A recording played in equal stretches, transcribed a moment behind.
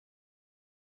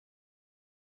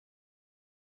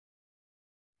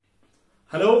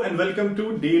Hello and welcome to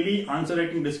daily answer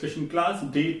writing discussion class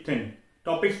day 10.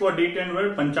 Topics for day 10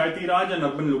 were Panchayti Raj and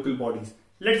urban local bodies.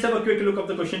 Let's have a quick look of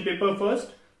the question paper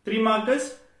first. 3 markers.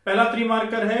 पहला 3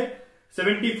 marker है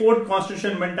 74th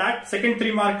Constitution Amendment Act. Second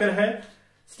 3 marker है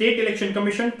State Election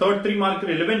Commission. Third 3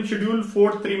 marker 11th Schedule.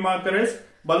 Fourth 3 marker is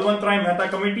Balwant Rai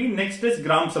Mehta committee. Next is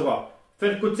ग्राम सभा.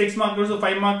 फिर कुछ 6 markers और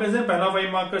 5 markers है. पहला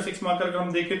 5 marker 6 marker का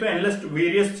हम देखें तो enlist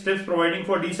various steps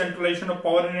providing for decentralization of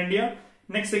power in India.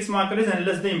 Next 6 marker is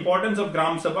enlist the importance of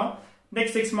Gram Sabha.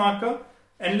 Next 6 marker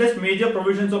enlist major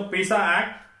provisions of PESA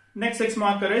Act. Next 6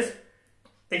 marker is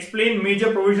explain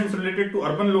major provisions related to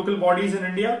urban local bodies in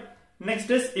India. Next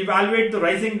is evaluate the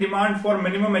rising demand for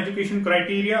minimum education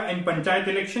criteria in Panchayat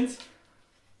elections.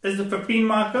 This is the 15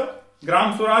 marker.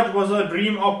 Gram Swaraj was a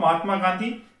dream of Mahatma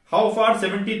Gandhi. How far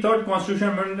 73rd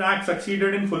Constitution Amendment Act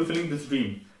succeeded in fulfilling this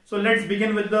dream? So let's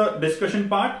begin with the discussion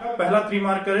part. Pehla 3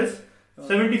 marker is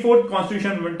 74th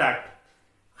Constitution Amendment Act.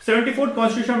 74th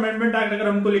Constitution Amendment Act अगर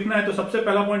हमको लिखना है तो सबसे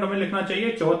पहला point हमें लिखना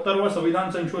चाहिए 74वां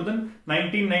संविधान संशोधन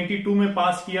 1992 में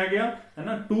पास किया गया है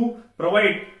ना, टू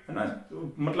प्रोवाइड है ना,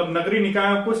 मतलब नगरीय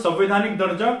निकायों को संवैधानिक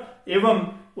दर्जा एवं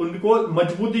उनको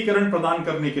मजबूतीकरण प्रदान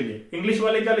करने के लिए. इंग्लिश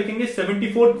वाले क्या लिखेंगे?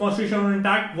 74th Constitution Amendment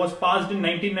Act was passed in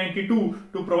 1992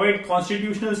 to provide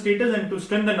constitutional status and to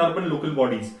strengthen urban local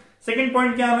bodies. Second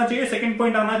point क्या आना चाहिए? सेकंड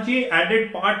पॉइंट आना चाहिए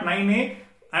added part 9A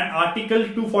and article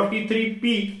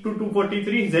 243P to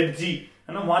 243ZG,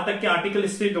 है ना, वहां तक के आर्टिकल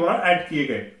इससे द्वारा ऐड किए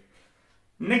गए.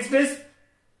 Next is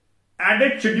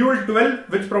added schedule 12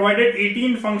 which provided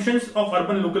 18 functions of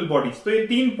urban local bodies. तो ये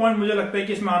 3 पॉइंट मुझे लगता है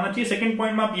कि इसमें आना चाहिए. सेकंड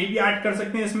पॉइंट में आप ये भी ऐड कर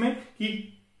सकते हैं इसमें कि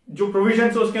जो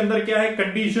प्रोविजंस है उसके अंदर क्या है,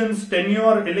 conditions,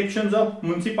 tenure, elections of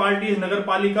municipalities, नगर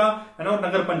पालिका है ना, और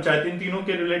नगर पंचायत, इन तीनों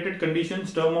के related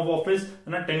conditions, term of office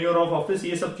है ना, टेन्योर ऑफ ऑफिस,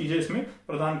 ये सब चीजें इसमें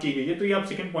प्रदान की गई है. तो ये आप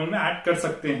सेकंड पॉइंट में ऐड कर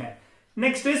सकते हैं.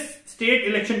 Next is state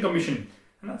election commission,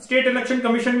 है ना. स्टेट इलेक्शन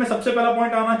कमीशन में सबसे पहला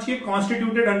पॉइंट आना चाहिए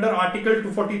constituted under article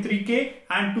 243K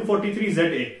and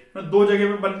 243ZA. दो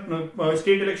जगह पे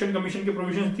स्टेट इलेक्शन कमीशन के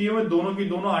प्रोविजंस दिए हुए, दोनों की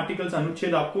दोनों आर्टिकल्स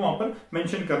अनुच्छेद आपको वहां पर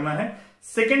मेंशन करना है.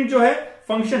 सेकंड जो है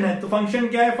फंक्शन है, तो फंक्शन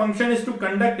क्या है? Function is to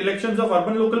conduct elections of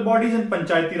urban local bodies and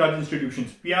Panchayati Raj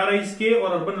institutions. पीआरआईज के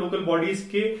और अर्बन लोकल बॉडीज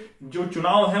के जो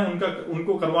चुनाव है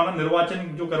उनको करवाना,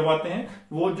 निर्वाचन जो करवाते हैं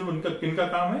वो जो इनका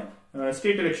काम है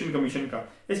स्टेट इलेक्शन कमीशन का.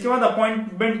 इसके बाद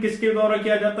अपॉइंटमेंट किसके द्वारा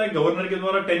किया जाता है? गवर्नर के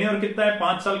द्वारा. टेन्योर कितना है?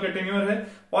 5 साल का टेन्योर है.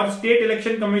 और स्टेट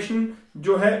इलेक्शन कमीशन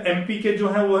जो है एमपी के जो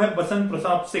है वो है बसंत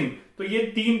प्रसाद सिंह. तो ये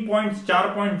 4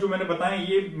 पॉइंट जो मैंने बताए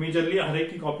ये मेजरली हर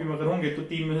एक की कॉपी में अगर होंगे तो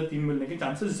 3 में से 3 मिलने के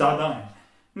चांसेस ज्यादा हैं.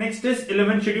 Next is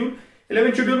 11th schedule.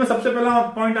 11th schedule में सबसे पहला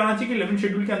पॉइंट आना चाहिए कि 11th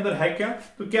शेड्यूल के अंदर है क्या.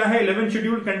 तो क्या है? 11th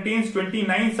schedule contains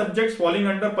 29 subjects falling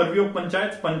under purview of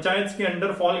panchayat. Panchayat के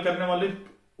अंडर फॉल करने वाले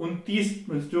 29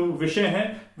 जो विषय हैं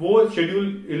वो शेड्यूल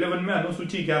 11 में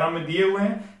अनुसूची 11 में दिए हुए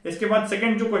हैं. इसके बाद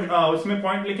सेकंड जो उसमें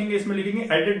पॉइंट लिखेंगे, इसमें लिखेंगे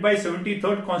added by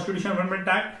 73rd constitution amendment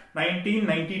act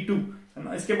 1992, है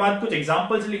ना. इसके बाद कुछ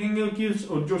एग्जांपल्स लिखेंगे कि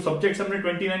जो सब्जेक्ट्स हमने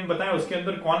 29 बताया उसके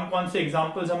अंदर कौन कौन से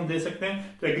एग्जांपल्स हम दे सकते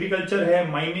हैं. तो एग्रीकल्चर है,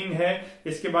 माइनिंग है,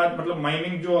 इसके बाद मतलब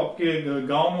माइनिंग जो आपके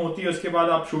गांव में होती है, उसके बाद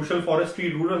आप social forestry,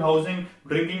 rural housing,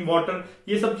 drinking water,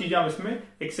 ये सब चीजें आप इसमें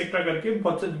एक्सेट्रा करके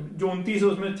बहुत से जो 29 है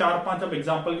उसमें 4-5 आप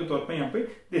एग्जाम्पल के तौर पर यहाँ पे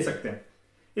दे सकते हैं.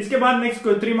 इसके बाद नेक्स्ट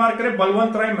 3 मार्कर है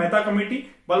बलवंत राय मेहता कमेटी.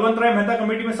 बलवंत राय मेहता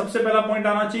कमेटी में सबसे पहला पॉइंट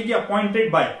आना चाहिए कि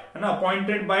अपॉइंटेड बाय, है ना,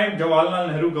 appointed by Jawaharlal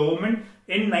Nehru government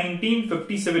in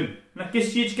 1957. ना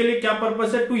किस चीज के लिए, क्या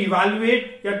पर्पस है? टू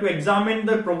इवैल्यूएट या to examine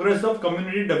the progress of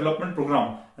community development programme,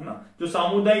 है ना. जो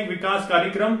सामुदायिक विकास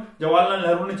कार्यक्रम जवाहरलाल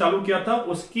नेहरू ने चालू किया था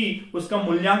उसका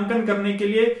मूल्यांकन करने के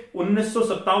लिए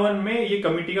 1957 में ये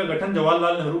कमेटी का गठन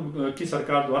जवाहरलाल नेहरू की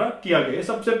सरकार द्वारा किया गया.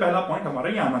 सबसे पहला पॉइंट हमारा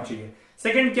ये आना चाहिए.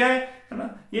 सेकंड क्या है ना,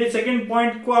 ये सेकंड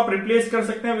पॉइंट को आप रिप्लेस कर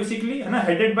सकते हैं बेसिकली, है ना,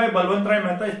 हेडेड बाय बलवंत राय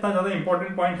मेहता. इतना ज्यादा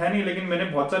इंपॉर्टेंट पॉइंट है नहीं, लेकिन मैंने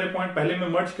बहुत सारे पॉइंट पहले में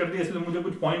मर्ज कर दिए, इसलिए मुझे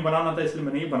कुछ पॉइंट बनाना था, इसलिए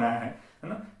मैंने ये बनाया है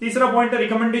ना. तीसरा पॉइंट है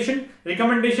recommendation.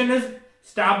 Recommendation is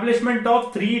establishment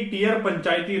of 3-tier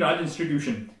Panchayati Raj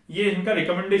institution. ये इनका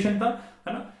रिकमेंडेशन था,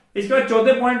 है ना. इसके बाद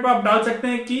चौथे पॉइंट पर आप डाल सकते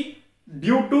हैं कि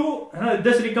ड्यू टू, है ना,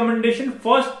 दिस रिकमेंडेशन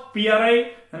फर्स्ट पीआरआई,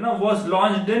 है ना, was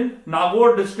launched in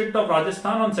Nagaur district of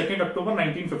Rajasthan on 2 अक्टूबर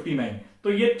 1959.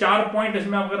 तो ये 4 पॉइंट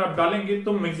इसमें अगर आप डालेंगे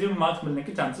तो मैक्सिमम मार्क्स मिलने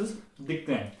के चांसेस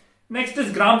दिखते हैं. नेक्स्ट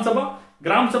इज ग्राम सभा.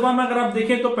 ग्राम सभा में अगर आप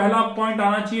देखें तो पहला पॉइंट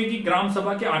आना चाहिए कि ग्राम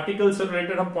सभा के आर्टिकल से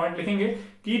रिलेटेड हम पॉइंट लिखेंगे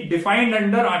कि डिफाइंड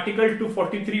अंडर आर्टिकल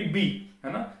 243B,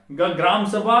 है ना, ग्राम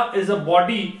सभा is a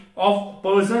body of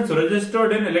persons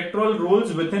registered in electoral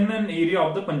rolls with in an area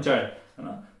of the panchayat, है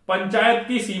ना. पंचायत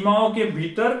की सीमाओं के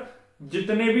भीतर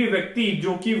जितने भी व्यक्ति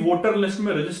जो कि वोटर लिस्ट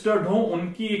में रजिस्टर्ड हो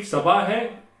उनकी एक सभा है,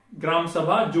 ग्राम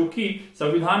सभा, जो कि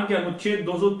संविधान के अनुच्छेद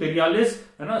 243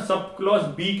 है ना सब क्लॉज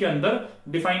बी के अंदर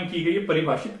डिफाइन की गई है,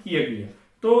 परिभाषित किया गया है।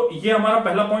 तो ये हमारा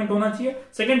पहला पॉइंट होना चाहिए।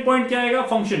 सेकंड पॉइंट क्या आएगा,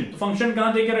 फंक्शन। तो फंक्शन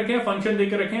कहां देके रखे हैं, फंक्शन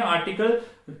देके रखे हैं आर्टिकल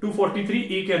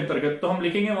 243A के अंतर्गत। तो हम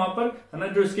लिखेंगे वहां पर है ना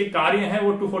जो इसके कार्य हैं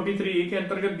वो 243A के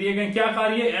अंतर्गत दिए गए। क्या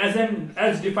कार्य,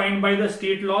 as defined by the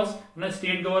state laws, ना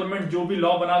स्टेट गवर्नमेंट जो भी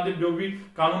लॉ बना दे, जो भी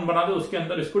कानून बना दे, उसके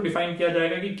अंदर इसको डिफाइन किया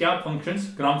जाएगा कि क्या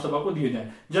फंक्शंस ग्राम सभा को दिए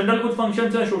जाए। जनरल कुछ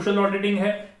फंक्शंस है, सोशल ऑडिटिंग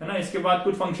है ना, इसके बाद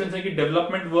कुछ फंक्शंस है कि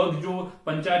डेवलपमेंट वर्क जो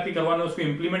पंचायत की करवाना, उसको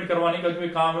इंप्लीमेंट करवाने का जो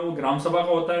काम है वो ग्राम सभा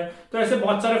का होता है। तो ऐसे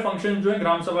बहुत सारे फंक्शन जो है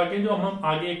ग्राम सभा के, जो हम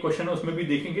आगे एक क्वेश्चन है उसमें भी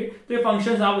देखेंगे। तो ये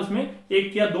फंक्शंस आप उसमें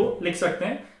 1 या 2 लिख सकते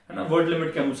हैं, है ना, वर्ड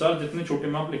लिमिट के अनुसार जितने छोटे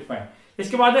में आप लिख पाए।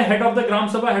 इसके बाद है हेड ऑफ द ग्राम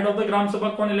सभा। हेड ऑफ द ग्राम सभा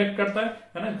कौन इलेक्ट करता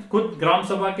है ना, खुद ग्राम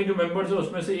सभा के जो मेंबर्स है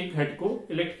उसमें से एक हेड को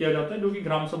इलेक्ट किया जाता है, जो कि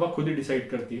ग्राम सभा खुद ही डिसाइड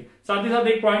करती है। साथ ही साथ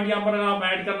एक पॉइंट यहां पर अगर आप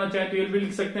ऐड करना चाहें तो ये भी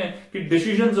लिख सकते हैं कि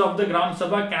डिसीजंस ऑफ द ग्राम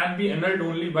सभा कैन बी एनल्ड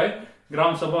ओनली बाय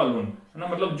ग्राम सभा अलोन, है ना,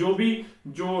 मतलब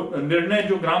जो निर्णय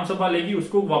जो ग्राम सभा लेगी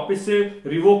उसको वापस से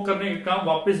रिवोक करने का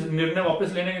काम, निर्णय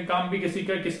वापस लेने का काम भी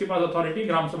किसके पास अथॉरिटी,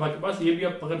 ग्राम सभा के पास। ये भी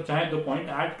आप अगर चाहें तो पॉइंट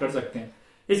ऐड कर सकते हैं।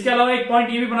 इसके अलावा एक पॉइंट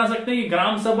ये भी बना सकते हैं कि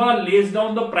ग्राम सभा lays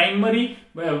down the primary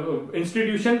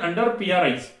institution under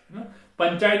पीआरआईज,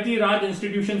 Panchayati Raj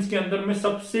institutions के अंदर में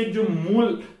सबसे जो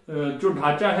मूल जो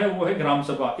ढांचा है वो है ग्राम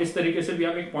सभा। इस तरीके से भी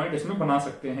आप एक पॉइंट इसमें बना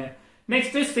सकते हैं।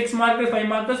 Next is 6 marker 5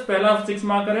 markers. पहला 6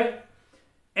 मार्कर है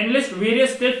analyst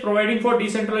various steps providing for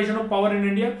decentralisation of power in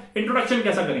India. Introduction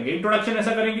कैसा करेंगे, इंट्रोडक्शन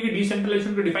ऐसा करेंगे कि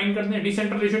डिसेंट्रलाइजेशन को डिफाइन करते हैं।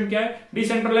 डिसेंट्रलाइजेशन क्या है,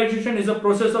 decentralisation is a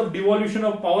process of devolution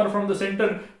of power from the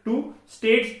centre to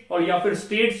states और या फिर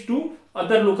states to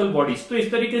other local bodies. तो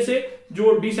इस तरीके से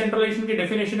जो डिसेंट्रलाइजेशन की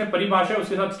डेफिनेशन है, परिभाषा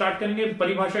उसके साथ स्टार्ट करेंगे।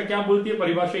 परिभाषा क्या बोलती है,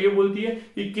 परिभाषा ये बोलती है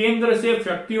कि केंद्र से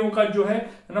शक्तियों का जो है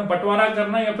ना बंटवारा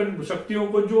करना या फिर शक्तियों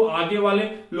को जो आगे वाले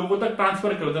लोगों तक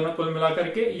ट्रांसफर कर देना, कुल मिलाकर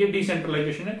के ये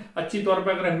डिसेंट्रलाइजेशन है। अच्छी तौर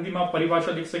पर अगर हिंदी में आप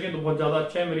परिभाषा लिख सके तो बहुत ज्यादा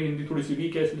अच्छा है। मेरी हिंदी थोड़ी सी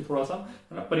वीक है इसलिए थोड़ा सा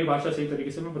है ना परिभाषा सही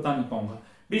तरीके से मैं बता नहीं पाऊंगा।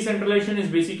 Decentralisation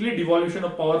is basically devolution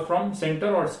of power from centre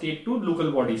और स्टेट टू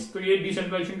लोकल बॉडीज। तो ये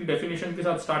डिसेंट्रलाइजेशन की डेफिनेशन के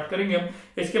साथ स्टार्ट करेंगे हम।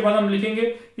 इसके बाद हम लिखेंगे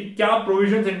कि क्या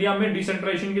प्रोविजंस इंडिया में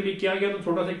डिसेंट्रलाइजेशन के लिए किया गया। तो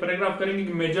छोटा सा एक पैराग्राफ करेंगे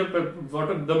कि the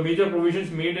major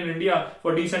provisions made in India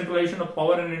for decentralisation of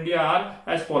power in India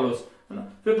are as follows, है ना।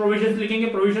 फिर प्रोविजंस लिखेंगे।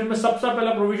 प्रोविजन में सबसे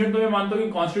पहला प्रोविजन तो मैं मानता हूं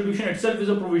कि constitution itself is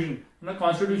a provision, ना।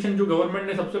 कॉन्स्टिट्यूशन जो गवर्नमेंट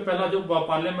ने सबसे पहला जो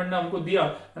पार्लियामेंट ने हमको दिया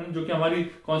है ना, जो कि हमारी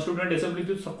कॉन्स्टिट्यूएंट असेंबली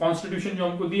थी, कॉन्स्टिट्यूशन जो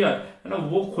हमको दिया है ना,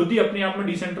 वो खुद ही अपने आप में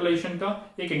डिसेंट्रलाइजेशन का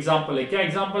एक एग्जांपल है। क्या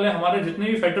एग्जांपल है, हमारे जितने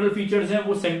भी फेडरल फीचर्स हैं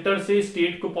वो सेंटर से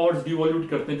स्टेट को पावर्स डिवॉल्यूट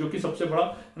करते हैं, जो कि सबसे बड़ा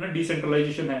है ना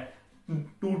डिसेंट्रलाइजेशन है।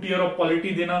 2 टियर ऑफ पॉलिटी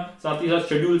देना, साथ ही साथ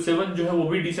शेड्यूल 7 जो है वो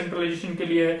भी डिसेंट्रलाइजेशन के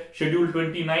लिए है। शेड्यूल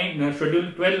 29, शेड्यूल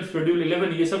 12, शेड्यूल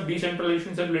 11 ये सब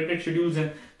डिसेंट्रलाइजेशन से रिलेटेड शेड्यूल्स हैं।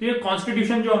 तो ये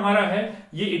कॉन्स्टिट्यूशन जो हमारा है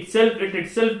ये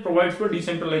इटसेल्फ प्रोवाइड्स फॉर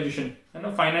डिसेंट्रलाइजेशन, है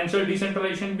ना। फाइनेंशियल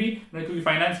डिसेंट्रलाइजेशन भी, क्योंकि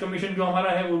फाइनेंस कमीशन जो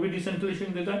हमारा है वो भी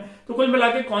डिसेंट्रलाइजेशन देता है। तो कुल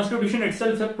मिलाकर constitution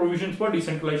itself provisions for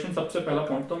decentralisation, सबसे पहला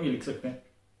पॉइंट तो हम ये लिख सकते हैं।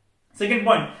 Second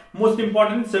point most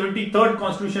important 73rd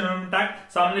constitution amendment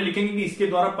act. सामने लिखेंगे कि इसके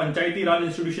द्वारा पंचायती राज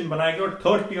इंस्टीट्यूशन बनाया गया और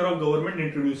 3rd tier of government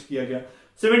introduce किया गया।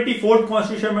 74th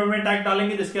कॉन्स्टिट्यूशन अमेंडमेंट एक्ट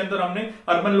डालेंगे जिसके अंदर हमने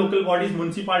अर्बन लोकल बॉडीज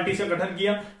म्युनिसिपैलिटी का गठन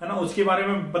किया, है ना। उसके बारे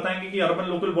में बताएंगे कि अर्बन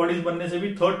लोकल बॉडीज बनने से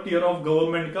भी 3rd टियर ऑफ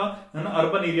गवर्नमेंट का, है ना,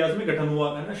 अर्बन एरियाज में गठन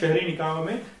हुआ, है ना। शहरी निकायों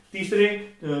में तीसरे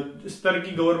स्तर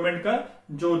की गवर्नमेंट का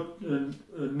जो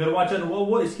निर्वाचन हुआ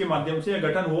वो इसके माध्यम से, या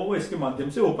गठन हुआ वो इसके माध्यम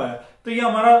से हो पाया। तो ये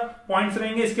हमारा पॉइंट्स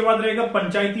रहेंगे। इसके बाद रहेगा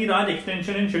पंचायती राज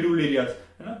एक्सटेंशन इन शेड्यूल्ड एरियाज,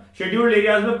 है ना। शेड्यूल्ड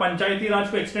एरियाज में पंचायती राज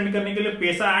को एक्सटेंड करने के लिए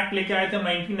पेसा एक्ट लेके आए थे हम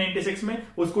 1996 में,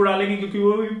 उसको डालेंगे क्योंकि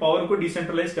वो भी पावर को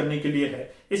डिसेंट्रलाइज करने के लिए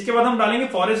है। इसके बाद हम डालेंगे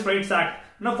फॉरेस्ट राइट्स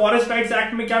एक्ट ना। फॉरेस्ट राइट्स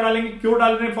एक्ट में क्या डालेंगे, क्यों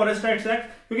डाल रहे हैं फॉरेस्ट राइट्स एक्ट,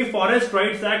 क्योंकि फॉरेस्ट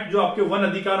राइट्स एक्ट जो आपके वन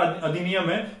अधिकार अधिनियम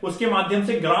है उसके माध्यम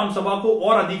से ग्राम सभा को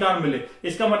और अधिकार मिले।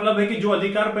 इसका मतलब है कि जो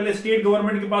अधिकार पहले स्टेट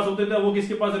गवर्नमेंट के पास होते थे वो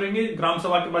किसके पास रहेंगे, ग्राम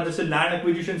सभा के पास। जैसे लैंड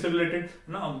एक्विजिशन से रिलेटेड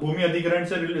ना, भूमि अधिग्रहण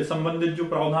से संबंधित जो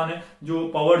प्रावधान है, जो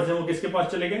पावर्स है वो किसके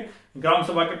पास चले गए, ग्राम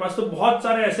सभा के पास। तो बहुत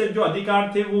सारे ऐसे जो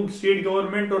अधिकार थे वो स्टेट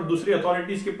गवर्नमेंट और दूसरी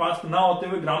अथॉरिटीज के पास ना होते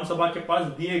हुए ग्राम सभा के पास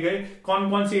दिए गए। कौन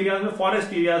कौन से एरियाज में,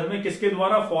 फॉरेस्ट एरियाज में। किसके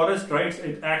द्वारा, फॉरेस्ट राइट्स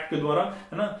एक्ट के द्वारा,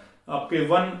 है ना, आपके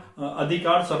वन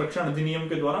अधिकार संरक्षण अधिनियम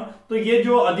के द्वारा। तो ये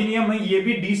जो अधिनियम है ये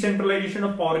भी डिसेंट्रलाइजेशन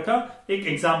ऑफ पावर का एक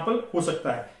एग्जांपल हो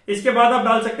सकता है। इसके बाद आप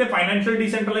डाल सकते हैं फाइनेंशियल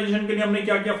डिसेंट्रलाइजेशन के लिए हमने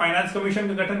क्या किया, फाइनेंस कमीशन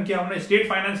का गठन किया, हमने स्टेट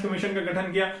फाइनेंस कमीशन का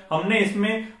गठन किया। हमने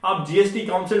इसमें आप जीएसटी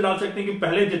काउंसिल डाल सकते हैं कि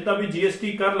पहले जितना भी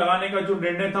जीएसटी कर लगाने का जो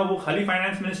निर्णय था वो खाली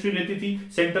फाइनेंस मिनिस्ट्री लेती थी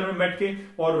सेंटर में बैठ के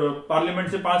और पार्लियामेंट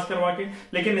से पास करवा के,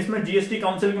 लेकिन इसमें जीएसटी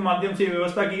काउंसिल के माध्यम से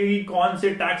व्यवस्था की गई कौन से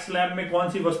टैक्स स्लैब में कौन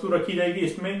सी वस्तु रखी जाएगी।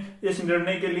 इसमें इस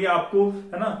निर्णय के लिए आपको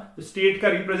है ना स्टेट का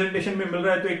रिप्रेजेंटेशन भी मिल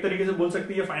रहा है, तो एक तरीके से बोल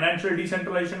सकते हैं फाइनेंशियल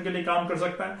डिसेंट्रलाइजेशन के लिए काम कर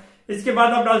सकता है। इसके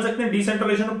बाद आप डाल सकते हैं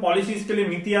डिसेंट्रलाइजेशन ऑफ पॉलिसीज के लिए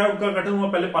नीति आयोग का गठन हुआ।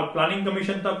 पहले प्लानिंग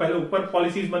कमीशन था, पहले ऊपर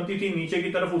पॉलिसीज बनती थी, नीचे की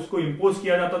तरफ उसको इंपोज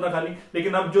किया जाता था खाली,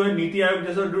 लेकिन अब जो है नीति आयोग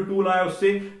जैसा जो टूल आया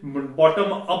उससे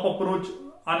बॉटम अप अप्रोच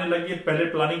आने लगी। पहले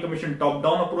planning commission top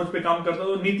down approach पे काम करता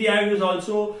था। NITI Aayog is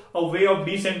also a way of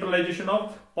decentralisation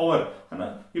of power, है ना,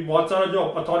 कि बहुत सारा जो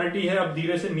अथॉरिटी है अब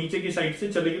धीरे से नीचे की साइड से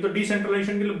चलेगी। तो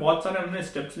डिसेंट्रलाइजेशन के लिए बहुत सारे हमने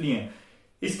स्टेप्स लिए हैं।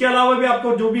 इसके अलावा भी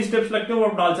आपको जो भी स्टेप्स लगते हैं वो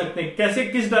आप डाल सकते हैं। कैसे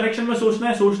किस डायरेक्शन में सोचना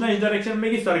है, सोचना इस डायरेक्शन में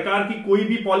कि सरकार की कोई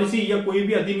भी पॉलिसी या कोई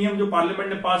भी अधिनियम जो पार्लियामेंट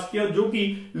ने पास किया जो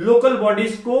कि लोकल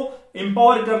बॉडीज को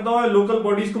एम्पावर करता हो, लोकल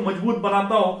बॉडीज को मजबूत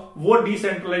बनाता हो, वो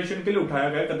डिसेंट्रलाइजेशन के लिए उठाया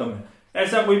गया कदम है।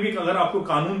 ऐसा कोई भी अगर आपको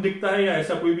कानून दिखता है या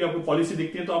ऐसा कोई भी आपको पॉलिसी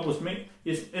दिखती है तो आप उसमें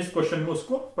इस क्वेश्चन में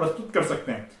उसको प्रस्तुत कर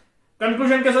सकते हैं।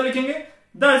 कंक्लूजन कैसा लिखेंगे?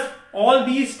 Thus, all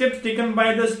these steps taken by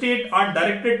the state are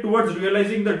directed towards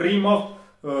realizing the dream of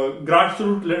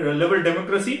grassroots level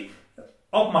democracy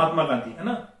of Mahatma Gandhi, है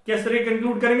ना। किस तरह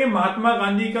कंक्लूड करेंगे? महात्मा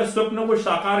गांधी का स्वप्न को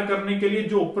साकार करने के लिए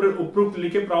जो उपरोक्त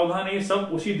लिखे प्रावधान है ये सब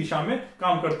उसी दिशा में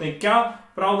काम करते हैं। क्या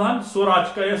प्रावधान?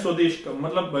 स्वराज का या स्वदेश का,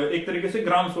 मतलब एक तरीके से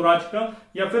ग्राम स्वराज का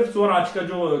या फिर स्वराज का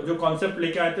जो कॉन्सेप्ट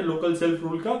लेके आए थे, लोकल सेल्फ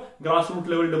रूल का, ग्रास रूट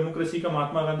लेवल डेमोक्रेसी का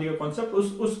महात्मा गांधी का कॉन्सेप्ट,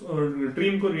 उस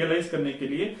ड्रीम को रियलाइज करने के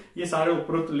लिए ये सारे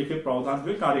उपरोक्त लिखे प्रावधान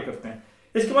जो कार्य करते हैं।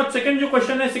 इसके बाद सेकंड जो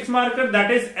क्वेश्चन है 6 marker,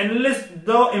 that is analyst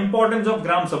the importance of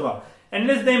gram सभा।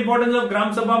 Analyst the importance of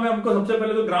gram सभा में हमको सबसे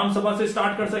पहले तो ग्राम सभा से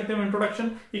स्टार्ट कर सकते हैं इंट्रोडक्शन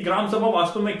कि ग्राम सभा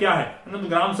वास्तव में क्या है ना। तो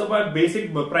ग्राम सभा बेसिक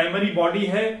प्राइमरी बॉडी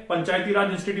है, पंचायती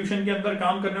राज इंस्टीट्यूशन के अंदर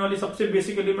काम करने वाली सबसे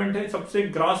बेसिक एलिमेंट है, सबसे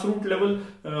ग्रास रूट लेवल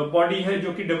बॉडी है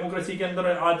जो कि डेमोक्रेसी के अंदर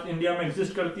आज इंडिया में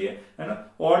एग्जिस्ट करती है ना,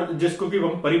 और जिसको कि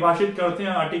हम परिभाषित करते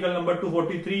हैं आर्टिकल नंबर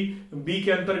 243B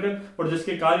के अंतर्गत और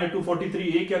जिसके कार्य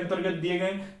 243A के अंतर्गत दिए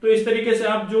गए। तो इस तरीके से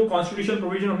आप जो कॉन्स्टिट्यूशन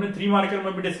प्रोविजन हमने 3 मार्कर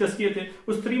में भी डिस्कस किए थे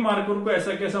उस 3 मार्कर को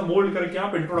ऐसा कैसा मोल्ड करके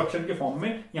आप इंट्रोडक्शन के फॉर्म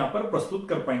में यहां पर प्रस्तुत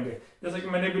कर पाएंगे। जैसा कि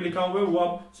मैंने भी लिखा हुआ है वो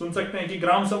आप सुन सकते हैं कि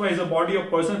ग्राम सभा is a body of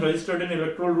person registered in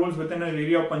electoral rolls with in an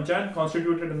area of panchayat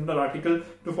constituted under article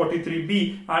 243B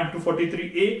and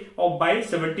 243A of bye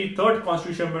 73rd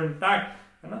constitution act,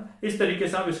 है ना। इस तरीके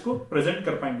से आप इसको प्रेजेंट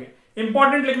कर पाएंगे।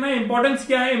 इंपॉर्टेंट लिखना है, इंपॉर्टेंस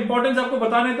क्या है, इंपॉर्टेंस आपको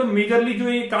बताना है तो मेजरली जो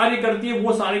ये कार्य करती है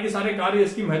वो सारे के सारे कार्य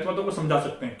इसकी महत्वता को समझा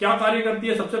सकते हैं। क्या कार्य करती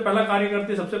है? सबसे पहला कार्य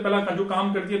करती है, सबसे पहला जो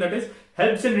काम करती है that is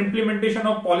helps in implementation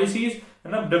of policies,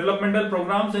 है ना, developmental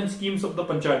programmes and schemes of the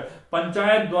panchayat.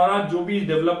 Panchayat द्वारा जो भी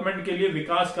डेवलपमेंट के लिए,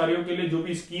 विकास कार्यों के लिए जो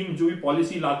भी स्कीम, जो भी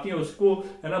पॉलिसी लाती है उसको,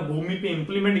 है ना, भूमि पे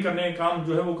इंप्लीमेंट करने का काम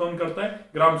जो है वो कौन करता है?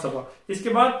 ग्राम सभा। इसके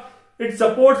बाद it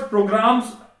supports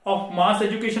programmes of mass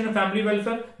education and family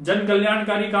welfare, जन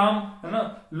कल्याणकारी काम, है ना,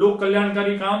 लोक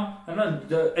कल्याणकारी काम, है ना,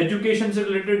 एजुकेशन से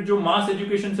रिलेटेड जो मास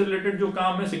एजुकेशन से रिलेटेड जो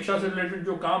काम है, शिक्षा से रिलेटेड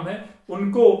जो काम है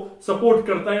उनको सपोर्ट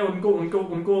करता है,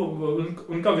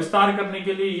 उनका विस्तार करने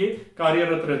के लिए ये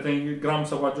कार्यरत रहते हैं। ग्राम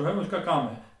सभा जो है उसका काम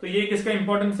है, तो ये किसका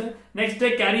इंपॉर्टेंस है। नेक्स्ट है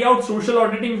carry out social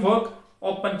auditing work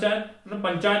और पंचायत,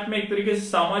 पंचायत में एक तरीके से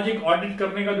सामाजिक ऑडिट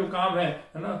करने का जो काम है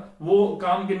ना, वो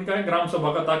काम किनका है? ग्राम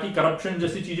सभा का, ताकि करप्शन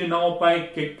जैसी चीजें ना हो पाए,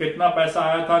 कितना पैसा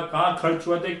आया था, कहां खर्च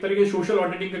हुआ था, एक तरीके से सोशल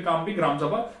ऑडिटिंग का काम भी ग्राम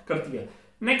सभा करती है।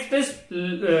 Next is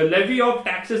levy of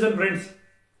taxes and rents.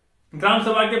 ग्राम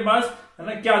सभा के पास, है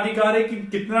ना, क्या अधिकार है कि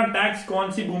कितना टैक्स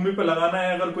कौन सी भूमि पे लगाना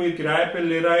है, अगर कोई किराए पे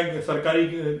ले रहा है सरकारी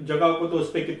जगह को तो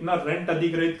उस पर कितना रेंट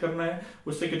अधिग्रहित करना है,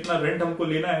 उससे कितना रेंट हमको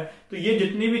लेना है। तो ये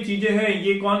जितनी भी चीजें हैं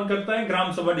ये कौन करता है?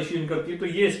 ग्राम सभा डिसीजन करती है। तो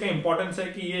ये इसका इंपॉर्टेंस है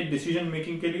कि ये डिसीजन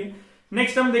मेकिंग के लिए।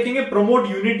 नेक्स्ट हम देखेंगे promote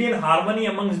unity and harmony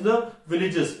amongst the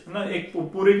villages, है ना, एक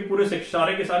पूरे के पूरे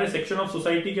सारे के सारे सेक्शन ऑफ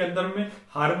सोसाइटी के अंदर में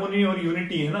हार्मोनी और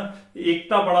यूनिटी, है ना,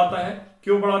 एकता बढ़ाता है।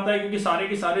 क्यों बढ़ाता है? क्योंकि सारे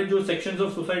के सारे जो सेक्शंस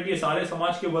ऑफ सोसाइटी है, सारे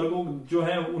समाज के वर्गों जो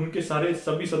हैं उनके सारे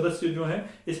सभी सदस्य जो हैं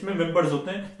इसमें मेंबर्स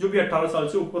होते हैं, जो भी 18 साल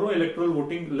से ऊपर हो, इलेक्टोरल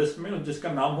वोटिंग लिस्ट में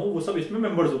जिसका नाम हो वो सब इसमें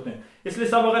मेंबर्स होते हैं। इसलिए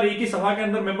सब अगर एक ही सभा के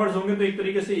अंदर मेंबर्स होंगे तो एक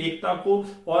तरीके से एकता को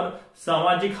और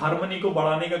सामाजिक हार्मनी को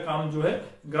बढ़ाने का काम जो है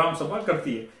ग्राम सभा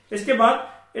करती है। इसके बाद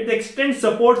it extend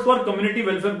support for community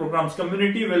welfare programmes.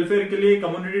 Community welfare के लिए,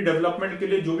 कम्युनिटी डेवलपमेंट के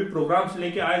लिए जो भी प्रोग्राम्स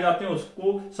लेके आए जाते हैं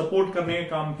उसको सपोर्ट करने का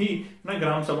काम भी ना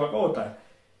ग्राम सभा का होता है।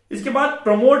 इसके बाद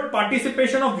promote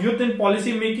participation of youth in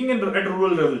policy making eight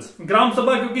rural levels. ग्राम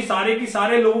सभा क्योंकि सारे की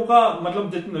सारे लोगों का,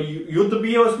 मतलब युद्ध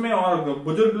भी है उसमें और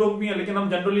बुजुर्ग लोग भी हैं, लेकिन हम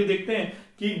जनरली देखते हैं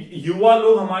कि युवा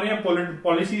लोग हमारे यहाँ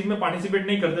पॉलिसीज में पार्टिसिपेट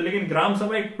नहीं करते, लेकिन ग्राम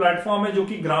सभा एक प्लेटफॉर्म है जो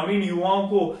कि ग्रामीण युवाओं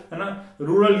को, है ना,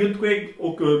 रूरल यूथ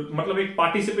को मतलब एक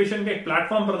पार्टिसिपेशन का एक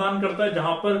प्लेटफॉर्म प्रदान करता है,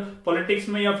 जहां पर पॉलिटिक्स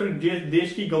में या फिर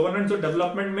देश की गवर्नेंस और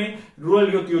डेवलपमेंट में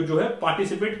रूरल यूथ जो है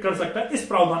पार्टिसिपेट कर सकता है इस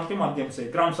प्रावधान के माध्यम से,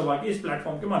 ग्राम सभा के इस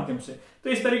प्लेटफॉर्म के माध्यम से। तो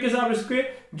इस तरीके से आप इसके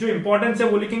जो इंपॉर्टेंस है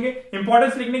वो लिखेंगे।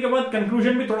 इंपॉर्टेंस लिखने के बाद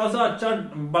कंक्लूजन भी थोड़ा सा अच्छा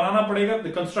बनाना पड़ेगा,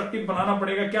 कंस्ट्रक्टिव बनाना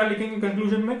पड़ेगा। क्या लिखेंगे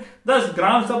कंक्लूजन में? दस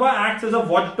ग्राम सभा acts as a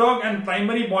watchdog and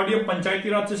primary body of Panchayati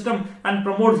Raj system and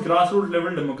promotes grass root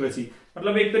level democracy.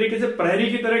 मतलब एक तरीके से प्रहरी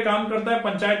की तरह काम करता है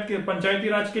पंचायती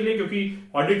राज के लिए, क्योंकि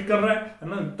ऑडिट कर रहा है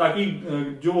ना, ताकि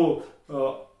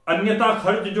जो अन्यथा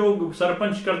खर्च जो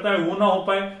सरपंच करता है वो ना हो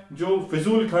पाए, जो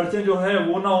फिजूल खर्चे जो है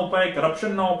वो ना हो पाए,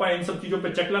 करप्शन ना हो पाए, इन सब चीजों पे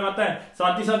चेक लगाता है।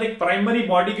 साथ ही साथ एक प्राइमरी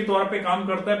बॉडी के तौर पे काम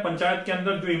करता है पंचायत के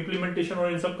अंदर, जो इंप्लीमेंटेशन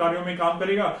और इन सब कार्यों में काम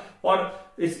करेगा।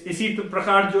 और इसी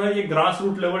प्रकार जो है ये ग्रास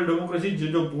रूट लेवल डेमोक्रेसी,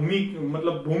 जो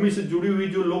भूमि से जुड़ी हुई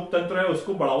जो लोकतंत्र है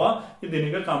उसको बढ़ावा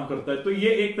देने का काम करता है। तो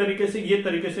ये एक तरीके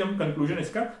से हम कंक्लूजन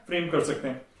इसका फ्रेम कर सकते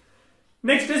हैं।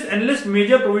 Next is analyst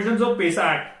major provisions of PESA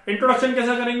act. Introduction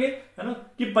कैसा करेंगे, है ना,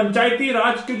 कि पंचायती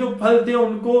राज के जो फल थे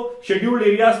उनको शेड्यूल्ड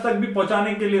एरियाज तक भी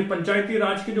पहुंचाने के लिए, पंचायती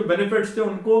राज के जो बेनिफिट्स थे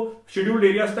उनको शेड्यूल्ड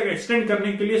एरियाज तक एक्सटेंड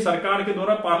करने के लिए सरकार के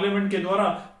द्वारा, पार्लियामेंट के द्वारा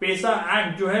पेसा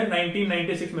एक्ट जो है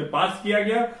 1996 में पास किया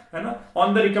गया, है ना,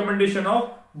 on the recommendation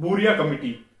of बूरिया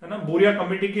committee, है ना। बूरिया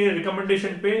कमेटी के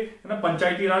रिकमेंडेशन पे, है ना,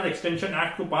 पंचायती राज एक्सटेंशन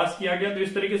एक्ट को पास किया गया। तो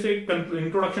इस तरीके से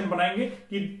इंट्रोडक्शन बनाएंगे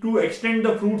कि to extend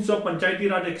the fruits of Panchayati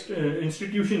Raj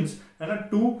institutions, है ना,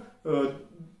 टू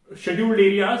शेड्यूल्ड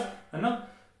एरियाज, है ना,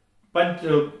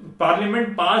 पार्लियामेंट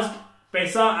पास्ड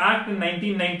पैसा act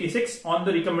 1996 on the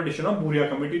recommendation of बूरिया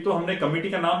committee. तो हमने कमेटी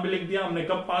का नाम भी लिख दिया, हमने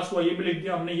कब पास हुआ ये भी लिख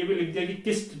दिया, हमने ये भी लिख दिया कि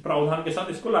किस प्रावधान के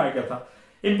साथ इसको लाया गया था।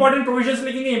 इंपॉर्टेंट प्रोविजंस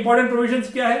लिखेंगे। इंपॉर्टेंट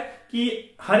प्रोविजंस क्या है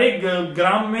कि हर एक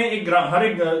ग्राम में हर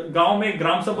एक गांव में एक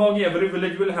ग्राम सभा होगी। Every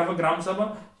village will have a ग्राम सभा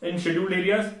इन शेड्यूल्ड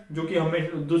एरियाज, जो कि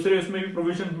हमें दूसरे उसमें भी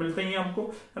प्रोविजन मिलते ही हमको,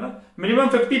 है ना। मिनिमम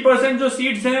 50% जो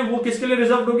सीट्स हैं वो किसके लिए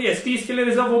रिजर्व होगी? एसटीज के लिए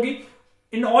रिजर्व होगी।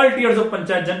 In all tears of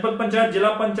panchayat, जनपद पंचायत, जिला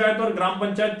पंचायत और ग्राम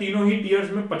पंचायत, तीनों ही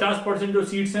टीयर्स में 50% जो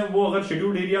सीट्स हैं वो अगर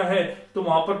शेड्यूल्ड एरिया है तो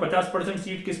वहां पर 50%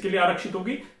 सीट किसके लिए आरक्षित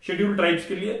होगी? शेड्यूल्ड ट्राइब्स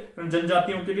के लिए,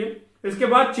 जनजातियों के लिए। इसके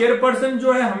बाद चेयरपर्सन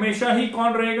जो है हमेशा ही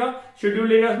कौन रहेगा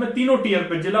शेड्यूल्ड एरियाज में? तीनों टीयर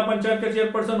पे, जिला पंचायत का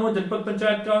चेयरपर्सन हो, जनपद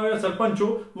पंचायत का हो या सरपंच हो,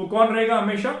 वो कौन रहेगा?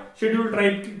 हमेशा शेड्यूल्ड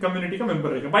ट्राइब कम्युनिटी का मेंबर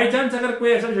रहेगा। बाई चांस अगर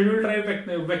कोई ऐसा शेड्यूल्ड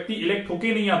ट्राइब व्यक्ति इलेक्ट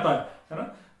होके नहीं आता है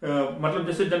ना, मतलब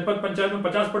जैसे जनपद पंचायत में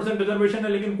 50% रिजर्वेशन है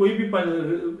लेकिन कोई भी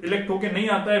इलेक्ट होके नहीं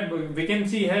आता है,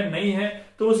 वैकेंसी है नहीं है,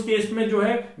 तो उस केस में जो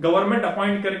है गवर्नमेंट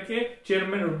अपॉइंट करके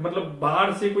चेयरमैन, मतलब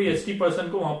बाहर से कोई एसटी पर्सन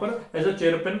को वहां पर एज अ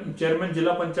चेयरमैन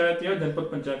जिला पंचायत या जनपद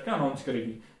पंचायत का अनाउंस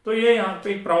करेगी। तो ये यहाँ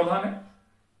पे एक प्रावधान है।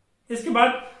 इसके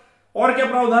बाद और क्या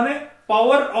प्रावधान है?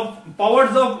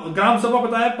 पावर्स ऑफ ग्राम सभा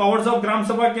बताया। पावर्स ऑफ ग्राम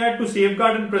सभा क्या है? To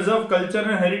safeguard and preserve culture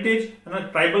and heritage, है ना।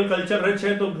 ट्राइबल कल्चर रिच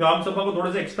है तो ग्राम सभा को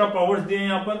थोड़े से एक्स्ट्रा पावर्स दिए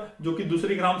यहाँ पर, जो कि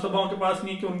दूसरी ग्राम सभाओं के पास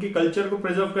नहीं है, कि उनके कल्चर को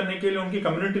प्रिजर्व करने के लिए, उनकी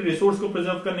कम्युनिटी रिसोर्स को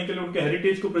प्रिजर्व करने के लिए, उनके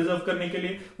हेरिटेज को प्रिजर्व करने के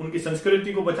लिए, उनकी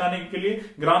संस्कृति को बचाने के लिए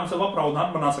ग्राम सभा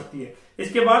प्रावधान बना सकती है।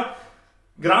 इसके बाद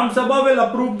ग्राम सभा will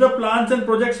approve the plans and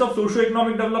projects of socio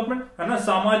economic development, है ना।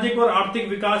 सामाजिक और आर्थिक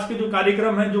विकास के जो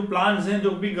कार्यक्रम है, जो प्लान्स हैं,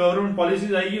 जो भी गवर्नमेंट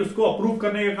पॉलिसीज आएगी उसको अप्रूव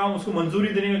करने का काम, उसको मंजूरी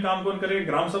देने का काम कौन करेगा?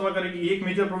 ग्राम सभा करेगी। एक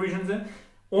मेजर प्रोविजन है।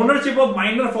 Ownership of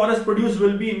minor forest produce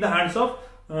will be in the hands of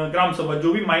gram सभा।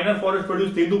 जो भी माइनर फॉरेस्ट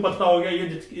प्रोड्यूस, तेंदू पत्ता हो गया,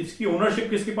 ये इसकी ओनरशिप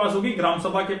किसके पास होगी? ग्राम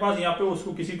सभा के पास। यहाँ पे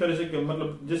उसको किसी तरह से,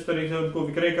 मतलब जिस तरह से उनको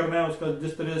विक्रय करना है, उसका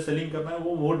जिस तरह से सेलिंग करना है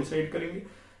वो डिसाइड करेंगे।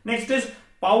 Next is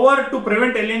power to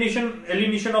prevent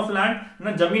alienation of land,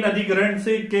 ना। जमीन अधिग्रहण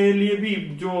से के लिए भी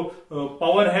जो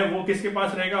पावर है वो किसके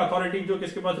पास रहेगा? अथॉरिटी जो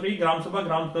किसके पास रहेगी? ग्राम सभा।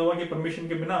 ग्राम सभा के परमिशन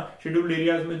के बिना शेड्यूल्ड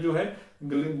एरियाज में जो है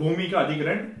भूमि का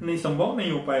अधिग्रहण नहीं संभव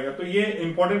नहीं हो पाएगा। तो ये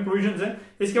इंपॉर्टेंट प्रोविजंस है।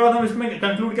 इसके बाद हम इसमें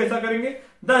कंक्लूड कैसा करेंगे?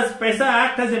 दस पैसा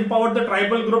act has empowered the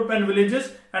tribal group and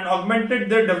villages and augmented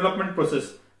their development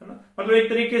process, है ना। मतलब एक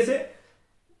तरीके से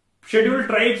शेड्यूल्ड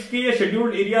ट्राइब्स के या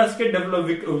शेड्यूल्ड एरियाज के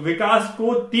विकास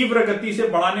को तीव्र गति से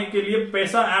बढ़ाने के लिए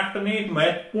पैसा एक्ट ने एक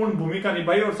महत्वपूर्ण भूमिका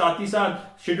निभाई, और साथ ही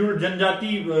साथ शेड्यूल्ड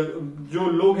जनजाति जो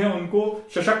लोग हैं उनको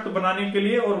सशक्त बनाने के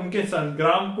लिए और उनके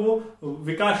ग्राम को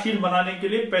विकासशील बनाने के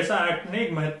लिए पैसा एक्ट ने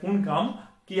एक महत्वपूर्ण काम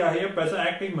किया है। पैसा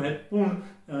एक्ट एक महत्वपूर्ण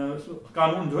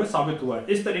कानून जो है साबित हुआ है।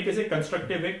 इस तरीके से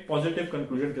कंस्ट्रक्टिव एक पॉजिटिव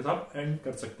कंक्लूजन के साथ एंड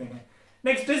कर सकते हैं।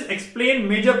 Next is explain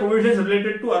major provisions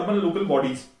related to urban local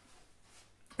bodies.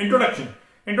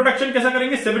 Introduction कैसा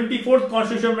करेंगे? 74th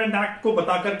कॉन्स्टिट्यूशन अमेंडमेंट एक्ट को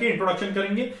बता करके इंट्रोडक्शन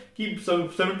करेंगे कि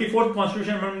 74th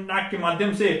कॉन्स्टिट्यूशन अमेंडमेंट एक्ट के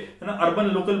माध्यम से, है ना, अर्बन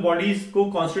लोकल बॉडीज को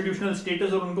कॉन्स्टिट्यूशनल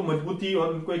स्टेटस और उनको मजबूती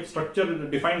और उनको एक स्ट्रक्चर,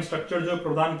 डिफाइंड स्ट्रक्चर जो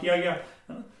प्रदान किया गया,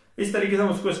 है ना। इस तरीके से हम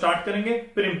उसको स्टार्ट करेंगे।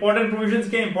 फिर इंपॉर्टेंट प्रोविजंस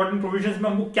के, इंपॉर्टेंट प्रोविजंस में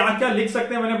हमको क्या क्या लिख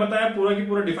सकते हैं, मैंने बताया पूरा की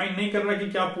पूरा डिफाइन नहीं कर रहा कि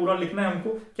क्या पूरा लिखना है, हमको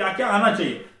क्या क्या आना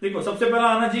चाहिए। देखो सबसे पहला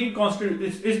आना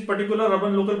चाहिए इस पर्टिकुलर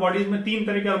अर्बन लोकल बॉडीज में 3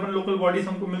 तरह के अर्बन लोकल बॉडीज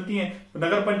हमको मिलती हैं,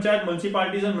 नगर panchayat,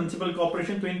 municipalities and municipal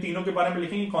corporation. तो इन तीनों के बारे में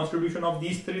लिखेंगे, constitution of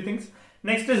these 3 things.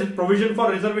 Next is provision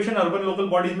for reservation urban local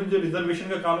bodies में जो रिजर्वेशन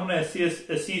का कानून है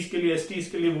एससी के लिए, एसटी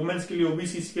के लिए, वुमेन्स के लिए,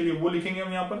 ओबीसी के लिए, वो लिखेंगे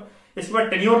हम यहाँ पर। इसके बाद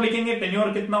टेन्योर लिखेंगे,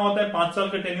 टेन्योर कितना होता है, 5 साल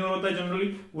का टेन्योर होता है जनरली,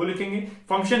 वो लिखेंगे।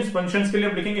 फंक्शंस के लिए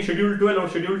हम लिखेंगे शेड्यूल 12 और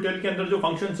शेड्यूल 12 के अंदर जो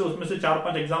फंक्शंस है उसमें से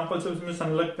 4-5 एग्जांपल्स है उसमें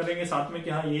संलग्न करेंगे साथ में कि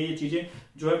हाँ ये चीजें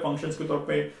जो है फंक्शंस के तौर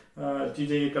पे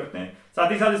चीजें ये करते हैं।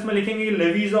 साथ ही साथ इसमें लिखेंगे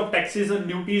levies of taxes and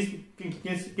duties,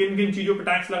 किन किन चीजों पे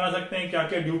टैक्स लगा सकते हैं, क्या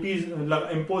क्या ड्यूटीज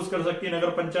इंपोज कर सकती है नगर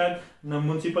पंचायत,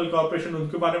 म्युनिसिपल कॉर्पोरेशन,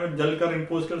 उनके बारे में जलकर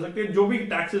इंपोज कर सकती है। जो भी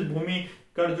टैक्सेस भूमि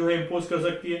कर जो है इंपोज कर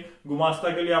सकती है। गुमास्ता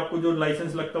के लिए आपको जो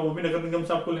लाइसेंस लगता है वो भी नगर निगम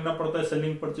से आपको लेना पड़ता है,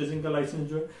 सेलिंग परचेसिंग का लाइसेंस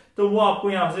जो है, तो वो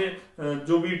आपको यहाँ से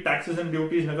जो भी taxes and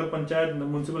duties Nagar panchayat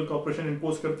municipal corporation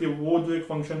impose करती है वो जो एक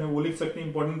फंक्शन है वो लिख सकते हैं,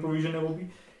 इंपॉर्टेंट प्रोविजन है वो भी।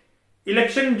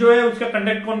 इलेक्शन जो है उसका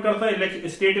कंडक्ट कौन करता है,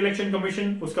 स्टेट इलेक्शन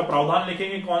कमीशन, उसका प्रावधान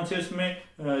लिखेंगे कौन से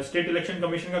इसमें स्टेट इलेक्शन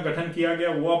कमीशन का गठन किया गया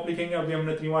वो आप लिखेंगे, अभी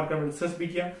हमने 3 मार्क में डिस्कस भी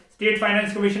किया। स्टेट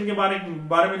फाइनेंस कमीशन के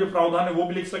बारे में जो प्रावधान है वो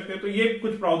भी लिख सकते हैं, तो ये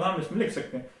कुछ प्रावधान इसमें लिख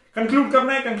सकते हैं। कंक्लूड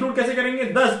करना है, कंक्लूड कैसे करेंगे,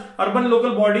 10 urban local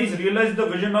bodies realise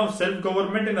the vision of self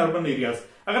government in urban areas.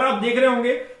 अगर आप देख रहे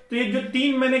होंगे तो ये जो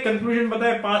 3 मैंने कंक्लूजन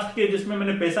बताया पास्ट के, जिसमें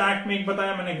मैंने पैसा एक्ट में एक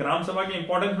बताया, मैंने ग्राम सभा के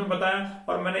इंपॉर्टेंस में बताया,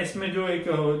 और मैंने इसमें जो एक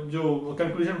जो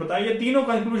कंक्लूजन बताया, ये तीनों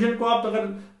कंक्लूजन को आप अगर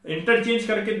इंटरचेंज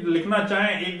करके लिखना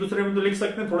चाहें एक दूसरे में तो लिख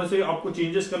सकते हैं, थोड़े से आपको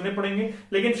चेंजेस करने पड़ेंगे,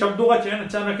 लेकिन शब्दों का चयन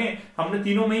अच्छा रखें। हमने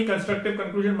तीनों में ही कंस्ट्रक्टिव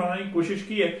कंक्लूजन बनाने की कोशिश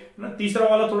की है ना। तीसरा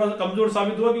वाला थोड़ा सा कमजोर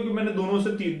साबित हुआ क्योंकि मैंने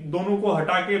दोनों को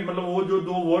हटा के, मतलब वो जो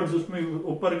 2 वर्ड्स उसमें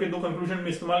ऊपर के 2 कंक्लूजन में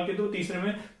इस्तेमाल किए, तो तीसरे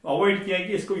में अवॉइड किया है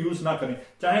कि इसको यूज ना करें।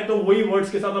 चाहे तो वही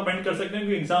वर्ड्स के साथ आप एंड कर सकते हैं,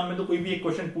 क्योंकि एग्जाम में तो कोई भी एक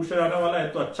क्वेश्चन पूछा जाने वाला है,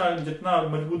 तो अच्छा जितना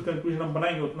मजबूत कंक्लूजन हम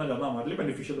बनाएंगे उतना ज्यादा हमारे लिए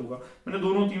बेनिफिशियल होगा।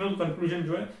 मैंने तीनों कंक्लूजन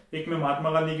जो है, एक में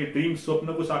महात्मा गांधी के ड्रीम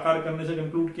स्वप्न को साकार करने से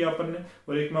कंक्लूड किया अपन ने,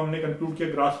 और एक में हमने कंक्लूड किया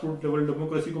ग्रास रूट लेवल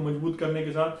डेमोक्रेसी को मजबूत करने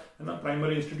के साथ, है ना,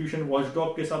 प्राइमरी इंस्टीट्यूशन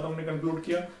वॉचडॉग के साथ हमने कंक्लूड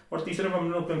किया, और तीसरे में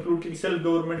हमने कंक्लूड किया सेल्फ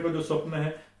गवर्नमेंट का जो स्वप्न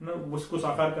है ना उसको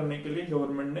साकार करने के लिए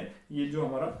गवर्नमेंट ने ये जो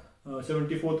हमारा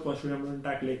 74th कॉन्स्टिट्यूशन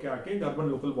एक्ट लेके आके अर्बन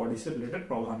लोकल बॉडी से रिलेटेड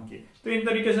प्रावधान किए। तो इन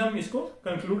तरीके से हम इसको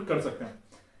कंक्लूड कर सकते हैं।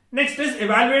 Next is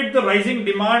evaluate the rising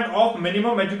demand of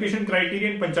minimum education criteria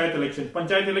in panchayat election.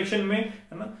 Panchayat election में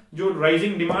है ना जो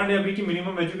राइजिंग डिमांड है अभी की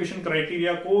मिनिमम एजुकेशन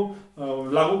क्राइटेरिया को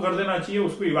लागू कर देना चाहिए,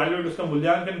 उसको इवैल्यूएट, उसका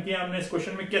मूल्यांकन किया हमने इस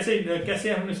क्वेश्चन में।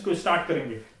 कैसे हम इसको स्टार्ट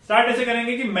करेंगे, स्टार्ट ऐसे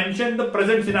करेंगे कि मेंशन द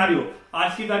प्रेजेंट सिनेरियो,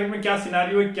 आज की तारीख में क्या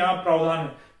सिनेरियो है, क्या प्रावधान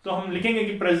है। तो हम लिखेंगे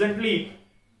कि presently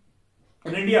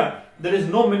in India there is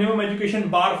no minimum education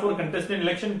bar for contestant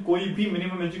election. कोई भी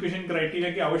मिनिमम एजुकेशन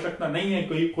क्राइटेरिया की आवश्यकता नहीं है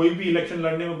कोई भी इलेक्शन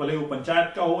लड़ने में, भले वो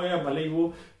पंचायत का हो या भले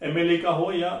वो एमएलए का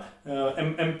हो या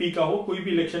एमपी का हो, कोई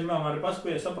भी इलेक्शन में हमारे पास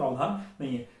कोई ऐसा प्रावधान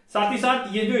नहीं है। साथ ही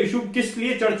साथ ये जो इशू किस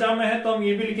लिए चर्चा में है, तो हम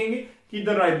ये भी लिखेंगे कि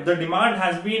the demand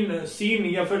has been seen,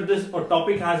 या फिर this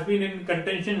topic has been in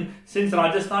contention since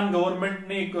Rajasthan government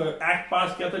ने एक एक्ट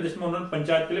पास किया था जिसमें उन्होंने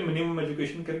पंचायत के लिए मिनिमम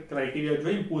एजुकेशन क्राइटेरिया जो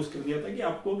है इंपोज कर दिया था कि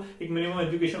आपको एक मिनिमम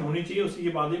एजुकेशन होनी चाहिए, उसी के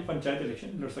बाद एक पंचायत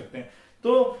इलेक्शन लड़ सकते हैं।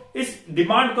 तो इस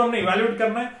डिमांड को हमने इवैल्यूएट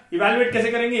करना है। इवैल्यूएट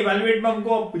कैसे करेंगे, इवैल्यूएट में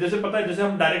हमको जैसे पता है, जैसे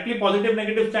हम डायरेक्टली पॉजिटिव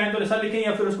नेगेटिव चाहें तो ऐसा लिखें,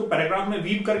 या फिर उसको पैराग्राफ में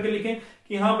वीव करके लिखें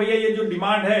कि हाँ भैया ये जो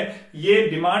डिमांड है, ये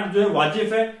डिमांड जो है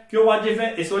वाजिब है। क्यों वाजिब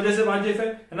है, इस वजह से वाजिब है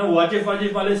ना।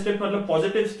 वाजिब वाले स्टेप मतलब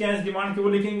पॉजिटिव्स क्या है इस डिमांड के वो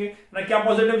लिखेंगे ना। क्या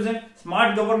पॉजिटिव्स हैं,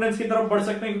 स्मार्ट गवर्नेंस की तरफ बढ़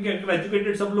सकते हैं, क्योंकि अगर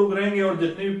एजुकेटेड सब लोग रहेंगे और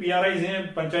जितने भी पीआरआईज हैं,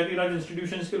 पंचायती राज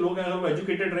इंस्टीट्यूशंस के लोग हैं, अगर वो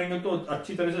एजुकेटेड रहेंगे तो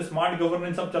अच्छी तरह से स्मार्ट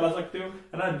गवर्नेंस आप चला सकते हो,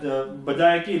 है ना।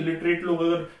 बजाय कि इलिटरेट लोग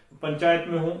अगर पंचायत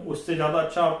में हो, उससे ज्यादा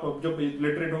अच्छा आप जब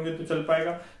लिटरेट होंगे तो चल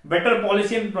पाएगा। Better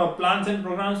policy and plans and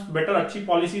programmes, better अच्छी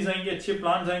पॉलिसीज आएंगी, अच्छे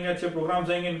प्लान्स आएंगे, अच्छे प्रोग्राम्स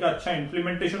आएंगे, इनका अच्छा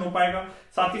इंप्लीमेंटेशन हो पाएगा।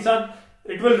 साथ ही साथ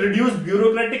it will reduce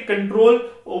bureaucratic control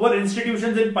over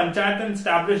institutions in panchayat and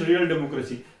establish real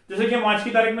democracy. जैसे कि हम आज की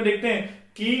तारीख में देखते हैं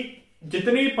कि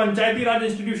जितनी पंचायती राज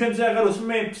इंस्टीट्यूशन है, अगर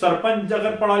उसमें सरपंच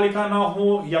अगर पढ़ा लिखा ना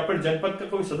हो, या फिर जनपद का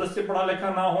कोई सदस्य पढ़ा लिखा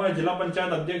ना हो, या जिला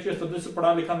पंचायत अध्यक्ष या सदस्य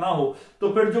पढ़ा लिखा ना हो, तो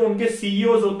फिर जो उनके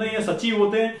सीईओज होते हैं या सचिव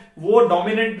होते हैं वो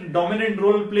डोमिनेंट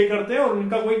रोल प्ले करते हैं और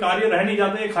उनका कोई कार्य रह नहीं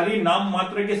जाता है। खाली नाम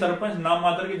मात्र के सरपंच, नाम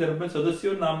मात्र के जनपद सदस्य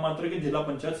और नाम मात्र के जिला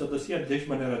पंचायत सदस्य अध्यक्ष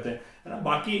बने रहते हैं, है ना।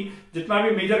 बाकी जितना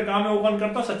भी मेजर काम है वो कौन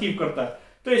करता है, सचिव करता है।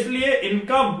 तो इसलिए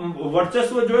इनका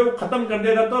वर्चस्व जो है वो खत्म कर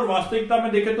दिया जाता है। और वास्तविकता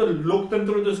में देखें तो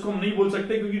लोकतंत्र तो इसको हम नहीं बोल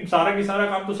सकते, क्योंकि सारा की सारा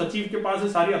काम तो सचिव के पास है,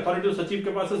 सारी अथॉरिटी तो सचिव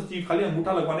के पास है, सचिव खाली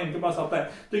अंगूठा लगवाने इनके पास आता है।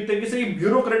 तो एक तरीके से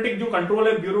ब्यूरोक्रेटिक जो कंट्रोल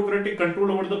है, ब्यूरोक्रेटिक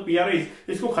कंट्रोल ओवर द पीआरआईज,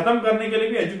 इसको खत्म करने के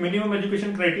लिए भी मिनिमम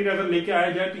एजुकेशन क्राइटेरिया अगर लेके आया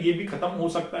जाए तो ये भी खत्म हो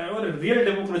सकता है और रियल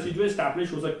डेमोक्रेसी जो है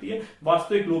स्टैब्लिश हो सकती है,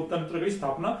 वास्तविक लोकतंत्र की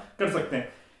स्थापना कर सकते हैं।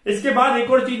 इसके बाद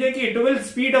एक और चीज है कि it will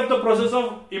speed up the process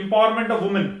of empowerment of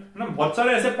women. ना बहुत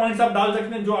सारे ऐसे पॉइंट्स आप डाल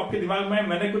सकते हैं जो आपके दिमाग में,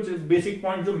 मैंने कुछ बेसिक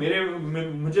पॉइंट जो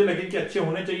मुझे लगे कि अच्छे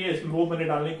होने चाहिए इसमें, वो मैंने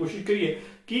डालने की कोशिश करी है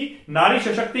कि नारी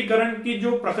सशक्तिकरण की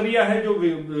जो प्रक्रिया है,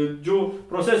 जो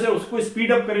प्रोसेस है, उसको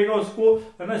स्पीड अप करेगा, उसको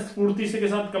है ना स्फूर्ति से के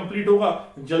साथ कंप्लीट होगा,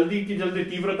 जल्दी की जल्दी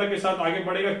तीव्रता के साथ आगे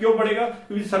बढ़ेगा। क्यों बढ़ेगा?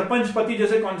 क्योंकि सरपंच पति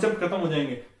जैसे कॉन्सेप्ट खत्म हो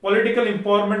जाएंगे, पॉलिटिकल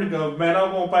इंपावरमेंट महिलाओं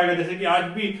को हो पाएगा। जैसे कि आज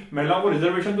भी महिलाओं को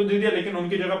रिजर्वेशन तो दे दिया, लेकिन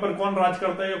उनकी जगह पर कौन राज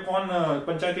करता है या कौन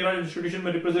पंचायती राज इंस्टीट्यूशन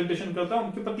में रिप्रेजेंटेशन करता है?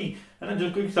 उनके पति, है ना।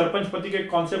 जो सरपंच पति का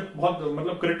कॉन्सेप्ट बहुत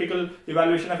मतलब क्रिटिकल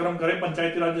इवैल्यूएशन अगर हम करें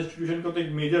पंचायती राज इंस्टीट्यूशन को, तो एक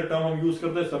मेजर टर्म हम यूज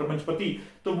करते हैं सरपंच पति,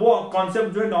 तो वो कॉन्सेप्ट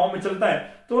जो है गांव में चलता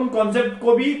है। तो उन कॉन्सेप्ट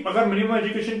को भी अगर मिनिमम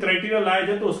एजुकेशन क्राइटेरिया लाया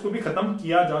जाए तो उसको भी खत्म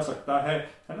किया जा सकता है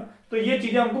ना। तो ये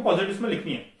चीजें हमको पॉजिटिव में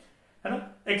लिखनी है ना।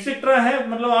 एक्सेट्रा है,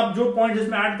 मतलब आप जो पॉइंट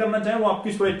इसमें ऐड करना चाहें वो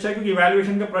आपकी स्वेच्छा है, क्योंकि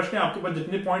इवैल्यूएशन का प्रश्न है, आपके पास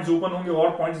जितने पॉइंट्स ओपन होंगे और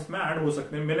पॉइंट्स इसमें ऐड हो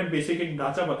सकते हैं। मैंने बेसिक एक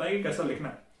ढांचा बताया कि कैसा लिखना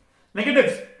है।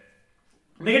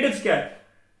 नेगेटिव्स क्या है?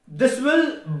 This will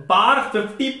bar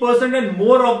 50% and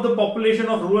more of the population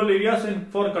of rural areas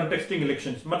for contesting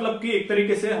elections। मतलब कि एक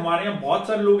तरीके से हमारे यहाँ बहुत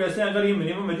सारे लोग ऐसे हैं, अगर ये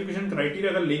मिनिमम एजुकेशन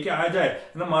क्राइटेरिया अगर लेके आया जाए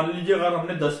ना, मान लीजिए अगर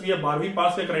हमने 10वीं या 12वीं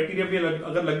पास का क्राइटेरिया भी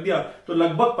अगर लग दिया, तो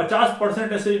लगभग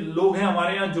 50% ऐसे लोग हैं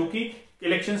हमारे यहाँ जो कि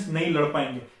इलेक्शंस नहीं लड़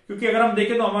पाएंगे। क्योंकि अगर हम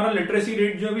देखें तो हमारा लिटरेसी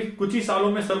रेट जो अभी कुछ ही सालों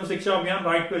में सर्व शिक्षा अभियान,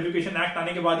 राइट टू एजुकेशन एक्ट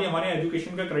आने के बाद ही हमारे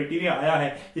एजुकेशन का क्राइटेरिया आया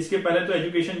है। इसके पहले तो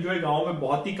एजुकेशन जो है गांव में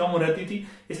बहुत ही कम रहती थी।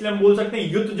 इसलिए हम बोल सकते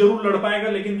हैं युद्ध जरूर लड़ पाएगा,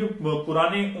 लेकिन जो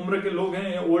पुराने उम्र के लोग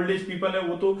हैं, ओल्ड एज पीपल है,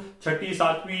 वो तो 6ठी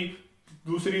 7वीं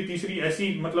दूसरी तीसरी ऐसी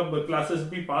मतलब क्लासेस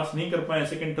भी पास नहीं कर पाए,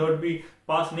 सेकंड थर्ड भी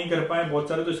पास नहीं कर पाए, बहुत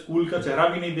सारे तो स्कूल का चेहरा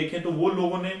भी नहीं देखे। तो वो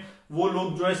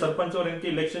लोग जो है सरपंच और इनके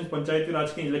इलेक्शंस, पंचायती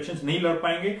राज के इलेक्शंस नहीं लड़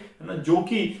पाएंगे, है ना, जो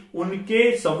कि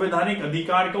उनके संवैधानिक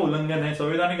अधिकार का उल्लंघन है।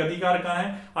 संवैधानिक अधिकार कहाँ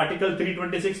है? आर्टिकल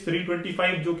 326,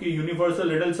 325 जो कि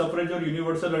यूनिवर्सल एडल्ट सफरेज और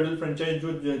यूनिवर्सल एडल्ट फ्रेंचाइज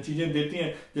जो चीजें देती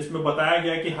हैं, जिसमें बताया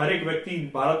गया है कि हर एक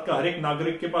व्यक्ति, भारत का हर एक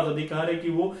नागरिक के पास अधिकार है कि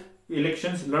वो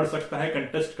इलेक्शंस लड़ सकता है,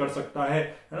 कंटेस्ट कर सकता है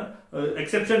ना।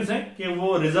 एक्सेप्शंस हैं कि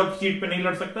वो रिजर्व सीट पे नहीं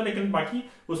लड़ सकता, लेकिन बाकी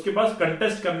उसके पास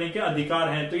कंटेस्ट करने के अधिकार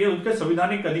हैं। तो ये उनके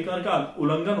संवैधानिक अधिकार का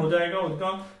उल्लंघन हो जाएगा,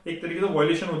 उनका एक तरीके से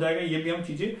वायलेशन हो जाएगा। ये भी हम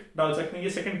चीजें डाल सकते हैं। ये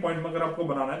सेकंड पॉइंट में अगर आपको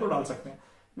बनाना है तो डाल सकते हैं।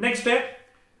 नेक्स्ट है,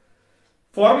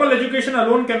 formal education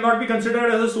alone can not be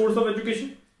considered as a source of education.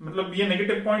 मतलब ये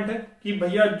नेगेटिव पॉइंट है कि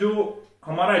भैया जो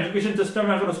हमारा एजुकेशन सिस्टम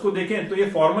है, अगर उसको देखें तो ये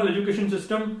फॉर्मल एजुकेशन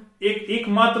सिस्टम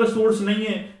एकमात्र सोर्स नहीं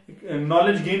है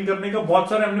नॉलेज गेन करने का। बहुत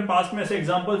सारे हमने पास में ऐसे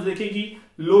एग्जांपल्स देखे कि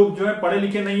लोग जो है पढ़े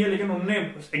लिखे नहीं है, लेकिन उनने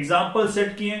एग्जाम्पल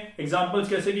सेट किए। एग्जाम्पल्स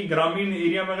कैसे कि ग्रामीण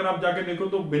एरिया में अगर आप जाके देखो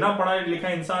तो बिना पढ़ा लिखा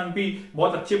इंसान भी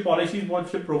बहुत अच्छे पॉलिसीज, बहुत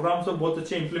अच्छे प्रोग्राम्स और बहुत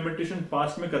अच्छे इंप्लीमेंटेशन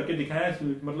पास में करके दिखाए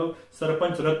हैं। मतलब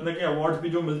सरपंच रत्न के अवार्ड्स भी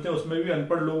जो मिलते हैं उसमें भी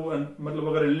अनपढ़ लोग, मतलब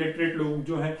अगर इलिटरेट लोग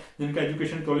जो है जिनका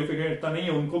एजुकेशन क्वालिफिकेशन इतना नहीं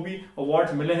है, उनको भी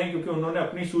अवार्ड्स मिले हैं, क्योंकि उन्होंने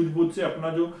अपनी सूझबूझ से अपना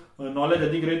जो नॉलेज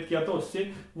अधिग्रहित किया था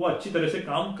उससे वो अच्छी तरह से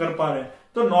काम कर पा रहे हैं।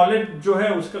 तो नॉलेज जो है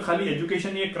उसका खाली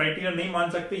एजुकेशन ये क्राइटेरिया नहीं मान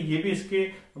सकते। ये भी इसके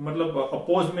मतलब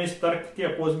अपोज में, इस तर्क के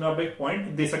अपोज में आप एक पॉइंट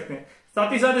दे सकते हैं।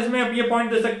 साथ ही साथ इसमें आप ये पॉइंट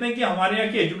दे सकते हैं कि हमारे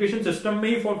यहाँ की एजुकेशन सिस्टम में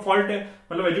ही फॉल्ट है।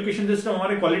 मतलब एजुकेशन सिस्टम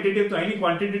हमारे क्वालिटेटिव तो है नहीं,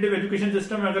 क्वांटिटेटिव एजुकेशन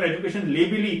सिस्टम है। अगर एजुकेशन ले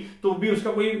भी ली तो भी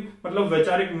उसका कोई मतलब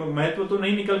वैचारिक महत्व तो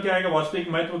नहीं निकल के आएगा, वास्तविक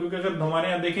महत्व। क्योंकि अगर हमारे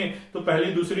यहाँ देखें तो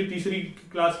पहली दूसरी तीसरी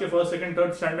क्लास के फर्स्ट सेकंड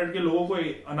थर्ड स्टैंडर्ड के लोगों को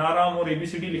अनाराम और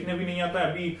एबीसीडी लिखने भी नहीं आता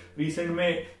है। अभी रिसेंट में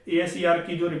एएसईआर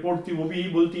की जो रिपोर्ट थी वो भी यही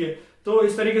बोलती है। तो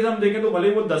इस तरीके से हम देखें तो भले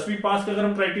वो 10वीं पास का अगर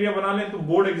हम क्राइटेरिया बना लें तो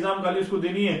बोर्ड एग्जाम खाली उसको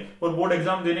देनी है, और बोर्ड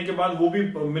एग्जाम देने के बाद वो भी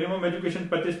मिनिमम एजुकेशन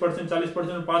 35%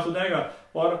 40% पास हो जाएगा।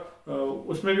 और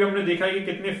उसमें भी हमने देखा है कि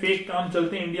कितने फेक काम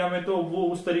चलते हैं इंडिया में। तो वो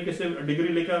उस तरीके से डिग्री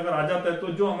लेकर अगर आ जाता है तो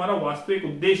जो हमारा वास्तविक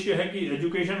उद्देश्य है कि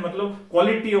एजुकेशन मतलब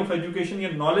क्वालिटी ऑफ एजुकेशन या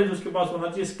नॉलेज उसके पास होना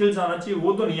चाहिए, स्किल्स आना चाहिए,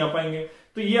 वो तो नहीं आ पाएंगे।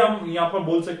 तो ये हम यहाँ पर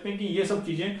बोल सकते हैं कि ये सब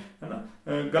चीजें है ना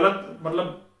गलत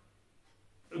मतलब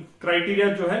क्राइटेरिया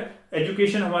जो है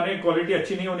एजुकेशन हमारे क्वालिटी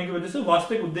अच्छी नहीं होने की वजह से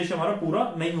वास्तविक उद्देश्य हमारा पूरा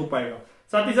नहीं हो पाएगा।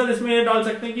 साथ ही साथ इसमें ये डाल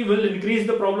सकते हैं कि will increase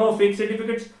the problem of fake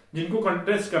certificates. जिनको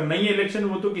कंटेस्ट करना ही है इलेक्शन,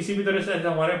 वो तो किसी भी तरह से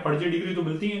हमारे फर्जी डिग्री तो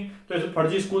मिलती है, तो ऐसे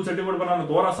फर्जी स्कूल सर्टिफिकेट बनाना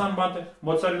तो और आसान बात है,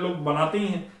 बहुत सारे लोग बनाते ही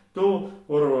हैं। तो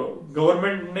और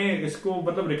गवर्नमेंट ने इसको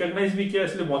मतलब रिकॉग्नाइज भी किया,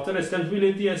 इसलिए बहुत सारे स्टेप्स भी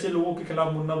लेती है ऐसे लोगों के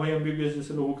खिलाफ, मुन्ना भाई MPPSC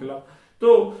जैसे लोगों के खिलाफ।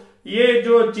 तो ये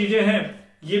जो चीजें हैं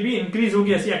ये भी इंक्रीज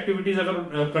होगी ऐसी एक्टिविटीज अगर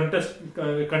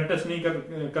कंटेस्ट नहीं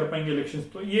कर पाएंगे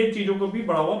इलेक्शंस, तो ये चीजों को भी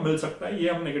बढ़ावा मिल सकता है। ये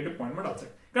हम नेगेटिव पॉइंट में डाल सकते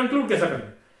हैं। कंक्लूड कैसा करें?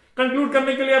 कंक्लूड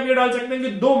करने के लिए आप ये डाल सकते हैं कि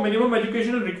दो minimum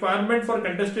educational requirement for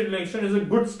contested election is a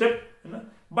good step, है ना,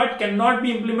 but can not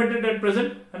be implemented at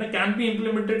present, है ना, can be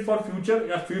implemented for future,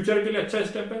 या फ्यूचर के लिए अच्छा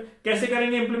स्टेप है। कैसे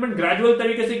करेंगे इंप्लीमेंट? ग्रेजुअल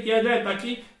तरीके से किया जाए,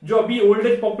 ताकि जो अभी ओल्ड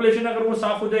एज पॉपुलेशन अगर वो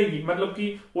साफ हो जाएगी, मतलब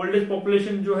कि ओल्ड एज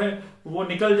पॉपुलेशन जो है वो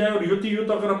निकल जाए, और यूथ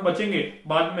अगर हम बचेंगे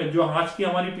बाद में, जो आज की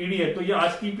हमारी पीढ़ी है, तो ये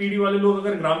आज की पीढ़ी वाले लोग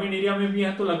अगर ग्रामीण एरिया में भी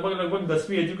हैं तो लगभग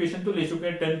 10वीं एजुकेशन तो ले चुके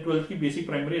हैं, 10th 12th की बेसिक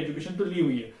प्राइमरी एजुकेशन तो ली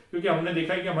हुई है, क्योंकि हमने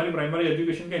देखा है कि हमारी प्राइमरी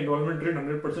एजुकेशन का एनरोलमेंट रेट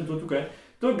 100% हो चुका है।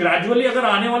 तो ग्रेजुअली अगर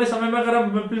आने वाले समय में अगर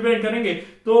हम इंप्लीमेंट करेंगे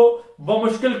तो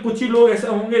बमुश्किल कुछ ही लोग ऐसे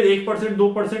होंगे, 1%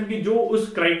 2% की, जो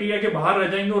उस क्राइटेरिया के बाहर रह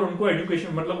जाएंगे और उनको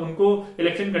एजुकेशन, मतलब उनको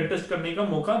इलेक्शन कंटेस्ट करने का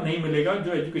मौका नहीं मिलेगा,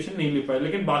 जो एजुकेशन नहीं ले पाए।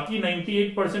 लेकिन बाकी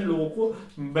 98% लोगों को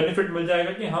बेनिफिट मिल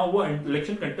जाएगा कि हाँ वो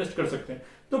इलेक्शन कंटेस्ट कर सकते हैं।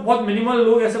 तो बहुत मिनिमल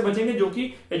लोग ऐसे बचेंगे जो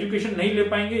कि एजुकेशन नहीं ले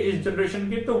पाएंगे इस जनरेशन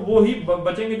के, तो वो ही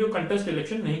बचेंगे जो कंटेस्ट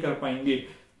इलेक्शन नहीं कर पाएंगे।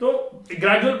 तो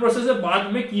ग्रेजुअल प्रोसेस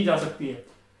बाद में की जा सकती है।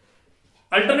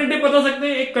 अल्टरनेटिव बता सकते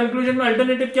हैं, एक कंक्लूजन में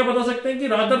अल्टरनेटिव क्या बता सकते हैं कि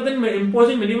rather than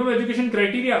imposing minimum education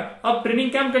criteria, आप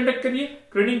ट्रेनिंग कैंप कंडक्ट करिए।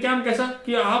 ट्रेनिंग कैंप कैसा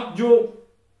कि आप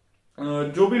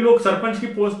जो भी लोग सरपंच की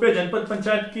पोस्ट पे, जनपद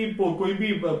पंचायत की कोई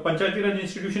भी पंचायती राज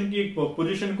इंस्टीट्यूशन की एक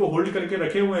पोजीशन को होल्ड करके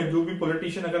रखे हुए हैं, जो भी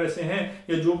पॉलिटिशियन अगर ऐसे हैं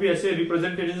या जो भी ऐसे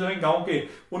रिप्रेजेंटेटिव हैं गांव के,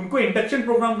 उनको इंडक्शन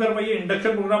प्रोग्राम करवाइए।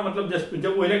 इंडक्शन प्रोग्राम मतलब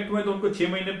जब वो इलेक्ट हुए तो उनको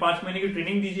 6 महीने 5 महीने की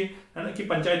ट्रेनिंग दीजिए, है ना, कि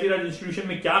पंचायती राज इंस्टीट्यूशन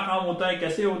में क्या काम होता है,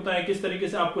 कैसे होता है, किस तरीके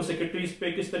से आपको सेक्रेटरीज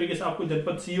पे, किस तरीके से आपको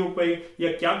जनपद सीईओ पे,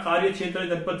 या क्या कार्य क्षेत्र है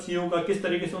जनपद सीईओ का, किस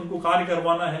तरीके से उनको कार्य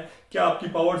करवाना है, क्या आपकी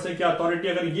पावर्स है, क्या अथॉरिटी।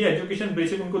 अगर ये एजुकेशन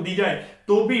बेसिक उनको दी जाए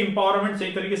तो भी इंपावरमेंट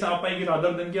सही तरीके से आ पाएगी,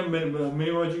 रादर देन कि हम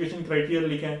मिनिमम एजुकेशन क्राइटेरिया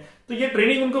लिखे हैं। तो ये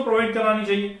ट्रेनिंग उनको प्रोवाइड करानी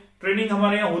चाहिए। ट्रेनिंग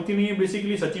हमारे यहाँ होती नहीं है,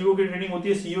 बेसिकली सचिवों की ट्रेनिंग होती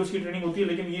है, सीईओ की ट्रेनिंग होती है,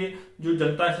 लेकिन ये जो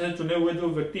जनता से चुने हुए जो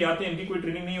व्यक्ति आते हैं इनकी कोई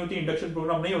ट्रेनिंग नहीं होती, इंडक्शन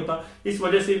प्रोग्राम नहीं होता। इस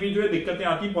वजह से भी जो है दिक्कतें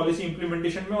आती है पॉलिसी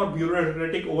इंप्लीमेंटेशन में, और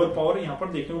ब्यूरोक्रेटिक ओवर पावर यहाँ पर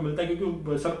देखने को मिलता है,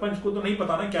 क्योंकि सरपंच को तो नहीं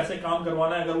पता ना कैसे काम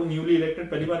करवाना है। अगर वो न्यूली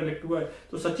इलेक्टेड पहली बार इलेक्ट हुआ है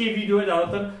तो सचिव भी जो है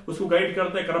ज्यादातर उसको गाइड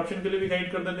करता है, करप्शन के लिए भी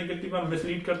गाइड कर देते हैं, कितनी बार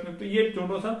मिसलीड करते हैं। तो ये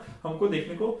छोटा सा हमको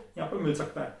देखने को यहाँ पर मिल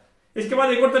सकता है। इसके बाद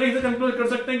एक और तरीके से कंक्लूड कर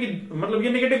सकते हैं कि मतलब ये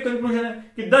नेगेटिव कंक्लूजन है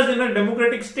कि दस इन अ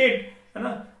डेमोक्रेटिक स्टेट, है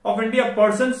ना, of India,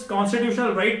 persons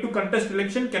constitutional right to contest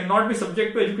election can not be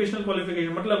subject to educational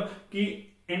qualification. मतलब कि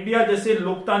इंडिया जैसे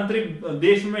लोकतांत्रिक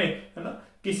देश में, है ना,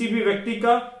 किसी भी व्यक्ति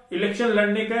का इलेक्शन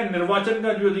लड़ने का, निर्वाचन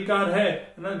का जो अधिकार है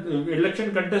ना,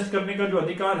 इलेक्शन कंटेस्ट करने का जो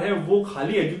अधिकार है, वो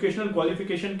खाली एजुकेशनल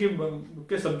क्वालिफिकेशन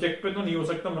के सब्जेक्ट पे तो नहीं हो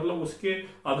सकता, मतलब उसके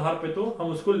आधार पे तो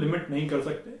हम उसको लिमिट नहीं कर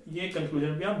सकते। ये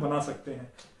कंक्लूजन भी आप बना सकते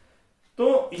हैं।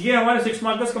 तो ये हमारे 6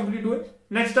 मार्कर्स कंप्लीट हुए।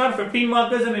 Next are 15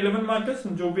 markers and 11 markers.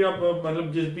 जो भी आप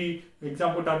मतलब जिस भी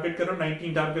एग्जाम को टारगेट कर रहे हो,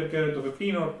 19 टारगेट कर रहे हो तो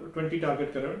 15 और 20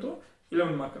 टारगेट कर रहे हो तो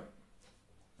 11 मार्कर।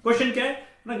 क्वेश्चन क्या है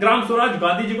ना, ग्राम स्वराज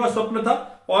गांधी जी का स्वप्न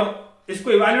था, और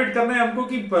इसको इवैल्यूएट करना है हमको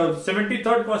कि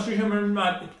 73rd कॉन्स्टिट्यूशन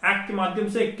एक्ट के माध्यम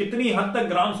से कितनी हद तक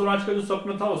ग्राम स्वराज का जो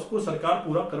स्वप्न था उसको सरकार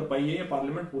पूरा कर पाई है, या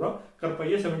पार्लियामेंट पूरा कर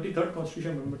पाई है, 73rd कॉन्स्टिट्यूशन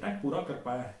अमेंडमेंट एक्ट पूरा कर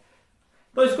पाया है।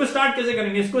 तो इसको स्टार्ट कैसे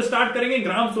करेंगे? इसको स्टार्ट करेंगे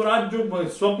ग्राम स्वराज जो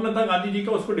स्वप्न था गांधी जी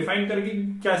का, उसको डिफाइन करके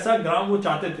कैसा ग्राम वो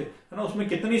चाहते थे, है ना, उसमें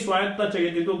कितनी स्वायत्तता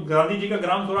चाहिए थी। तो गांधी जी का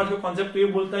ग्राम स्वराज का कॉन्सेप्ट तो ये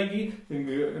बोलता है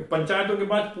कि पंचायतों के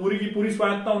पास पूरी की पूरी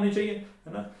स्वायत्तता होनी चाहिए,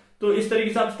 है ना। तो इस तरीके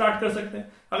से आप स्टार्ट कर सकते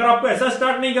हैं। अगर आपको ऐसा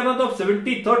स्टार्ट नहीं करना तो आप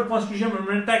 73rd कॉन्स्टिट्यूशन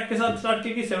अमेंडमेंट एक्ट के साथ स्टार्ट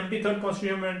कीजिए। 73rd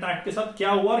कॉन्स्टिट्यूशन अमेंडमेंट एक्ट के साथ क्या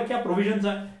हुआ और क्या प्रोविजंस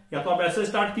है, या तो आप ऐसे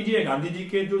स्टार्ट कीजिए, गांधी जी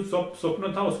के जो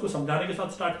स्वप्न था उसको समझाने के साथ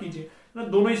स्टार्ट कीजिए ना।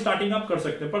 दोनों ही स्टार्टिंग आप कर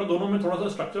सकते हैं, पर दोनों में थोड़ा सा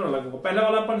स्ट्रक्चर अलग होगा। पहले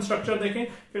वाला अपन स्ट्रक्चर देखें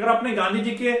कि अगर आपने गांधी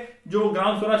जी के जो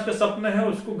ग्राम स्वराज का सपना है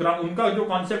उसको, उनका जो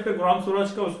कॉन्सेप्ट है ग्राम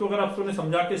स्वराज का, उसको अगर आपने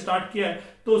समझा के स्टार्ट किया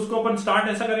है तो उसको अपन स्टार्ट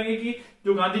ऐसा करेंगे कि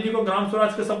जो गांधी जी को ग्राम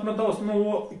स्वराज का सपना था उसमें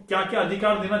वो क्या क्या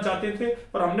अधिकार देना चाहते थे,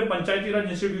 और हमने पंचायती राज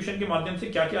इंस्टीट्यूशन के माध्यम से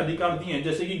क्या क्या अधिकार दिए हैं।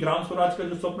 जैसे कि ग्राम स्वराज का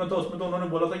जो स्वप्न था उसमें तो उन्होंने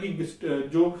बोला था कि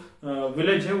जो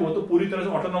विलेज है वो तो पूरी तरह से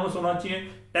ऑटोनोमस होना चाहिए,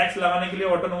 टैक्स लगाने के लिए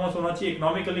ऑटोनोमस होना चाहिए,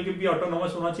 इकोनॉमिकली भी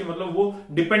ऑटोनोमस होना चाहिए, मतलब वो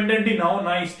डिपेंडेंट ही ना हो,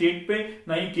 ना ही स्टेट पे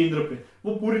ना ही केंद्र पे,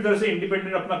 वो पूरी तरह से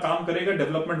इंडिपेंडेंट अपना काम करेगा,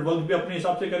 डेवलपमेंट वर्क भी अपने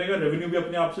हिसाब से करेगा, रेवेन्यू भी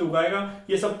अपने आप से उगाएगा,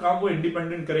 ये सब काम वो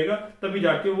इंडिपेंडेंट करेगा, तभी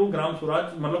जाके वो ग्राम स्वराज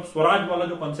मतलब स्वराज वाला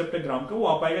जो कॉन्सेप्ट है ग्राम का वो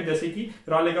आ पाएगा। जैसे कि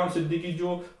रालेगांव सिद्दीकी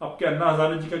जो आपके अन्ना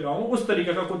हजारे जी का गांव, उस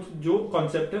तरीके का कुछ जो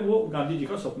कॉन्सेप्ट है वो गांधी जी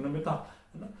का स्वप्न में था,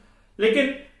 है ना।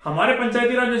 लेकिन हमारे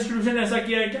पंचायती राज इंस्टीट्यूशन ने ऐसा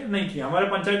किया है क्या? नहीं किया। हमारे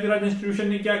पंचायती राज इंस्टीट्यूशन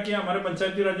ने क्या किया? हमारे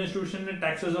पंचायती राज इंस्टीट्यूशन ने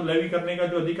टैक्सेस और लेवी करने का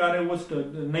जो अधिकार है वो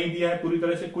नहीं दिया है पूरी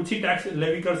तरह से। कुछ ही टैक्स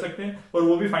लेवी कर सकते हैं और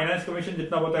वो भी फाइनेंस कमीशन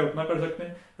जितना बताए उतना कर सकते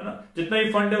हैं, है ना। जितना ही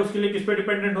फंड है उसके लिए किस पे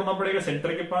डिपेंडेंट होना पड़ेगा?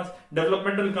 सेंटर के पास।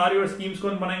 डेवलपमेंटल कार्य और स्कीम्स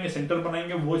कौन बनाएंगे? सेंटर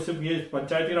बनाएंगे। वो सिर्फ ये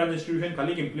पंचायती राज इंस्टीट्यूशन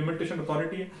खाली इंप्लीमेंटेशन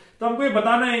अथॉरिटी है। तो हमको ये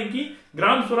बताना है कि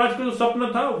ग्राम स्वराज का जो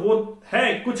स्वप्न था वो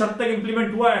है, कुछ हद तक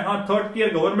इंप्लीमेंट हुआ है। हाँ, थर्ड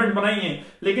टियर गवर्नमेंट बनाई है,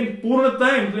 लेकिन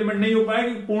पूर्णतः इंप्लीमेंट नहीं हो पाया।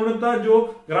 पूर्णतः जो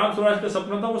ग्राम स्वराज का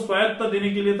सपना था वो स्वायत्तता देने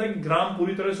के लिए था कि ग्राम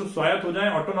पूरी तरह से स्वायत्त हो जाए,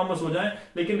 ऑटोनॉमस हो जाए,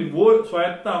 लेकिन वो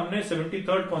स्वायत्तता हमने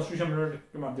 73rd कॉन्स्टिट्यूशन अमेंडमेंट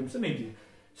के माध्यम से नहीं दी।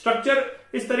 स्ट्रक्चर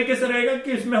इस तरीके से रहेगा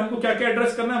कि इसमें हमको क्या क्या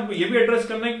एड्रेस करना है, हमको ये भी एड्रेस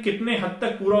करना है कि कितने हद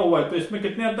तक पूरा हुआ है। तो इसमें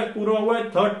कितने हद तक पूरा हुआ है?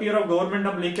 थर्ड टियर ऑफ गवर्नमेंट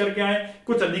हम लेकर के आए,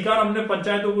 कुछ अधिकार हमने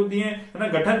पंचायतों को दिए, है ना,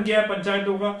 गठन किया है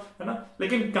पंचायतों का, है ना।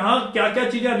 लेकिन कहां क्या क्या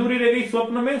चीजें अधूरी रह गई?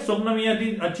 स्वप्न में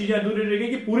यह चीजें अधूरी रह गई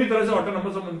कि पूरी तरह से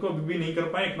ऑटोनॉमस हम उनको अभी भी नहीं कर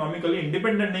पाए, इकोनॉमिकली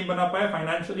इंडिपेंडेंट नहीं बना पाए,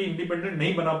 फाइनेंशियली इंडिपेंडेंट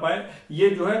नहीं बना पाए। ये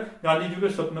जो है गांधी जी के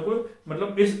स्वप्न को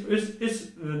मतलब इस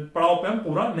पड़ाव पे हम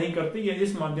पूरा नहीं करते, ये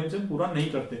इस माध्यम से हम पूरा नहीं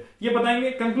करते। ये बताएंगे।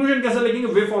 कंक्लूजन कैसा लिखेंगे?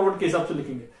 वे फॉरवर्ड के हिसाब से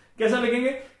लिखेंगे। कैसा लिखेंगे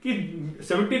कि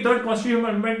 73rd कॉन्स्टिट्यूशन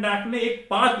अमेंडमेंट एक्ट ने एक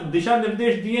 5 दिशा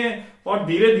निर्देश दिए हैं और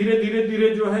धीरे धीरे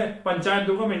जो है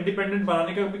पंचायतों को इंडिपेंडेंट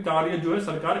बनाने का भी कार्य जो है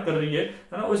सरकार कर रही है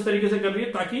ना, उस तरीके से कर रही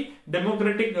है ताकि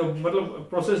डेमोक्रेटिक मतलब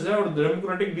प्रोसेस है और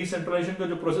डेमोक्रेटिक डिसेंट्रलाइजेशन का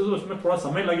जो प्रोसेस है उसमें थोड़ा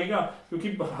समय लगेगा, क्योंकि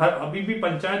अभी भी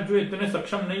पंचायत जो इतने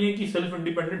सक्षम नहीं है कि सेल्फ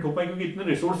इंडिपेंडेंट हो पाए, क्योंकि इतने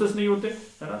रिसोर्सेस नहीं होते,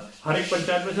 है ना। हर एक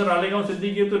पंचायत में से रालेगांव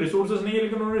सिद्दीकी तो रिसोर्सेस नहीं है,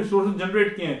 लेकिन उन्होंने रिसोर्सेस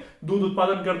जनरेट किए हैं, दूध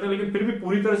उत्पादन करते हैं, लेकिन फिर भी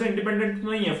पूरी तरह से इंडिपेंडेंट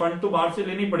नहीं है, फंड तो बाहर से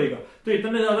लेना ही पड़ेगा। तो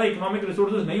इतने ज्यादा इकोनॉमिक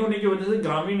रिसोर्सेज नहीं होने की वजह से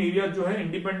ग्रामीण एरिया जो है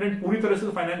इंडिपेंडेंट पूरी तरह से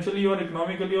फाइनेंशियली और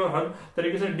इकोनॉमिकली और हर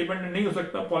तरीके से इंडिपेंडेंट नहीं हो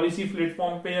सकता। पॉलिसी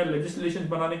प्लेटफॉर्म पे या लेजिस्लेशन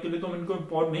बनाने के लिए तो हम इनको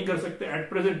इम्पोर्ट नहीं कर सकते एट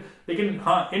प्रेजेंट, लेकिन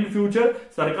हाँ इन फ्यूचर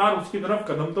सरकार उसकी तरफ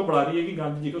कदम तो बढ़ा रही है कि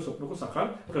गांधी जी के सपनों को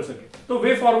साकार कर सके। तो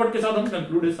वे फॉरवर्ड के साथ हम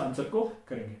कंक्लूड इस आंसर को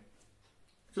करेंगे।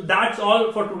 So that's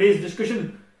all for today's discussion.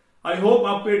 I hope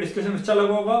आपको ये डिस्कशन अच्छा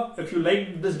लगा होगा। If you like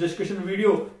this discussion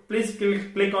video, please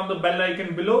click on the bell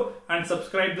icon below and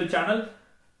subscribe the channel.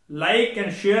 Like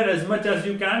and share as much as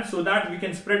you can so that we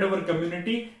can spread our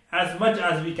community as much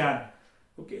as we can.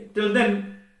 Okay. Till then,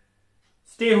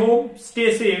 stay home,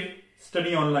 stay safe,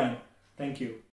 study online. Thank you.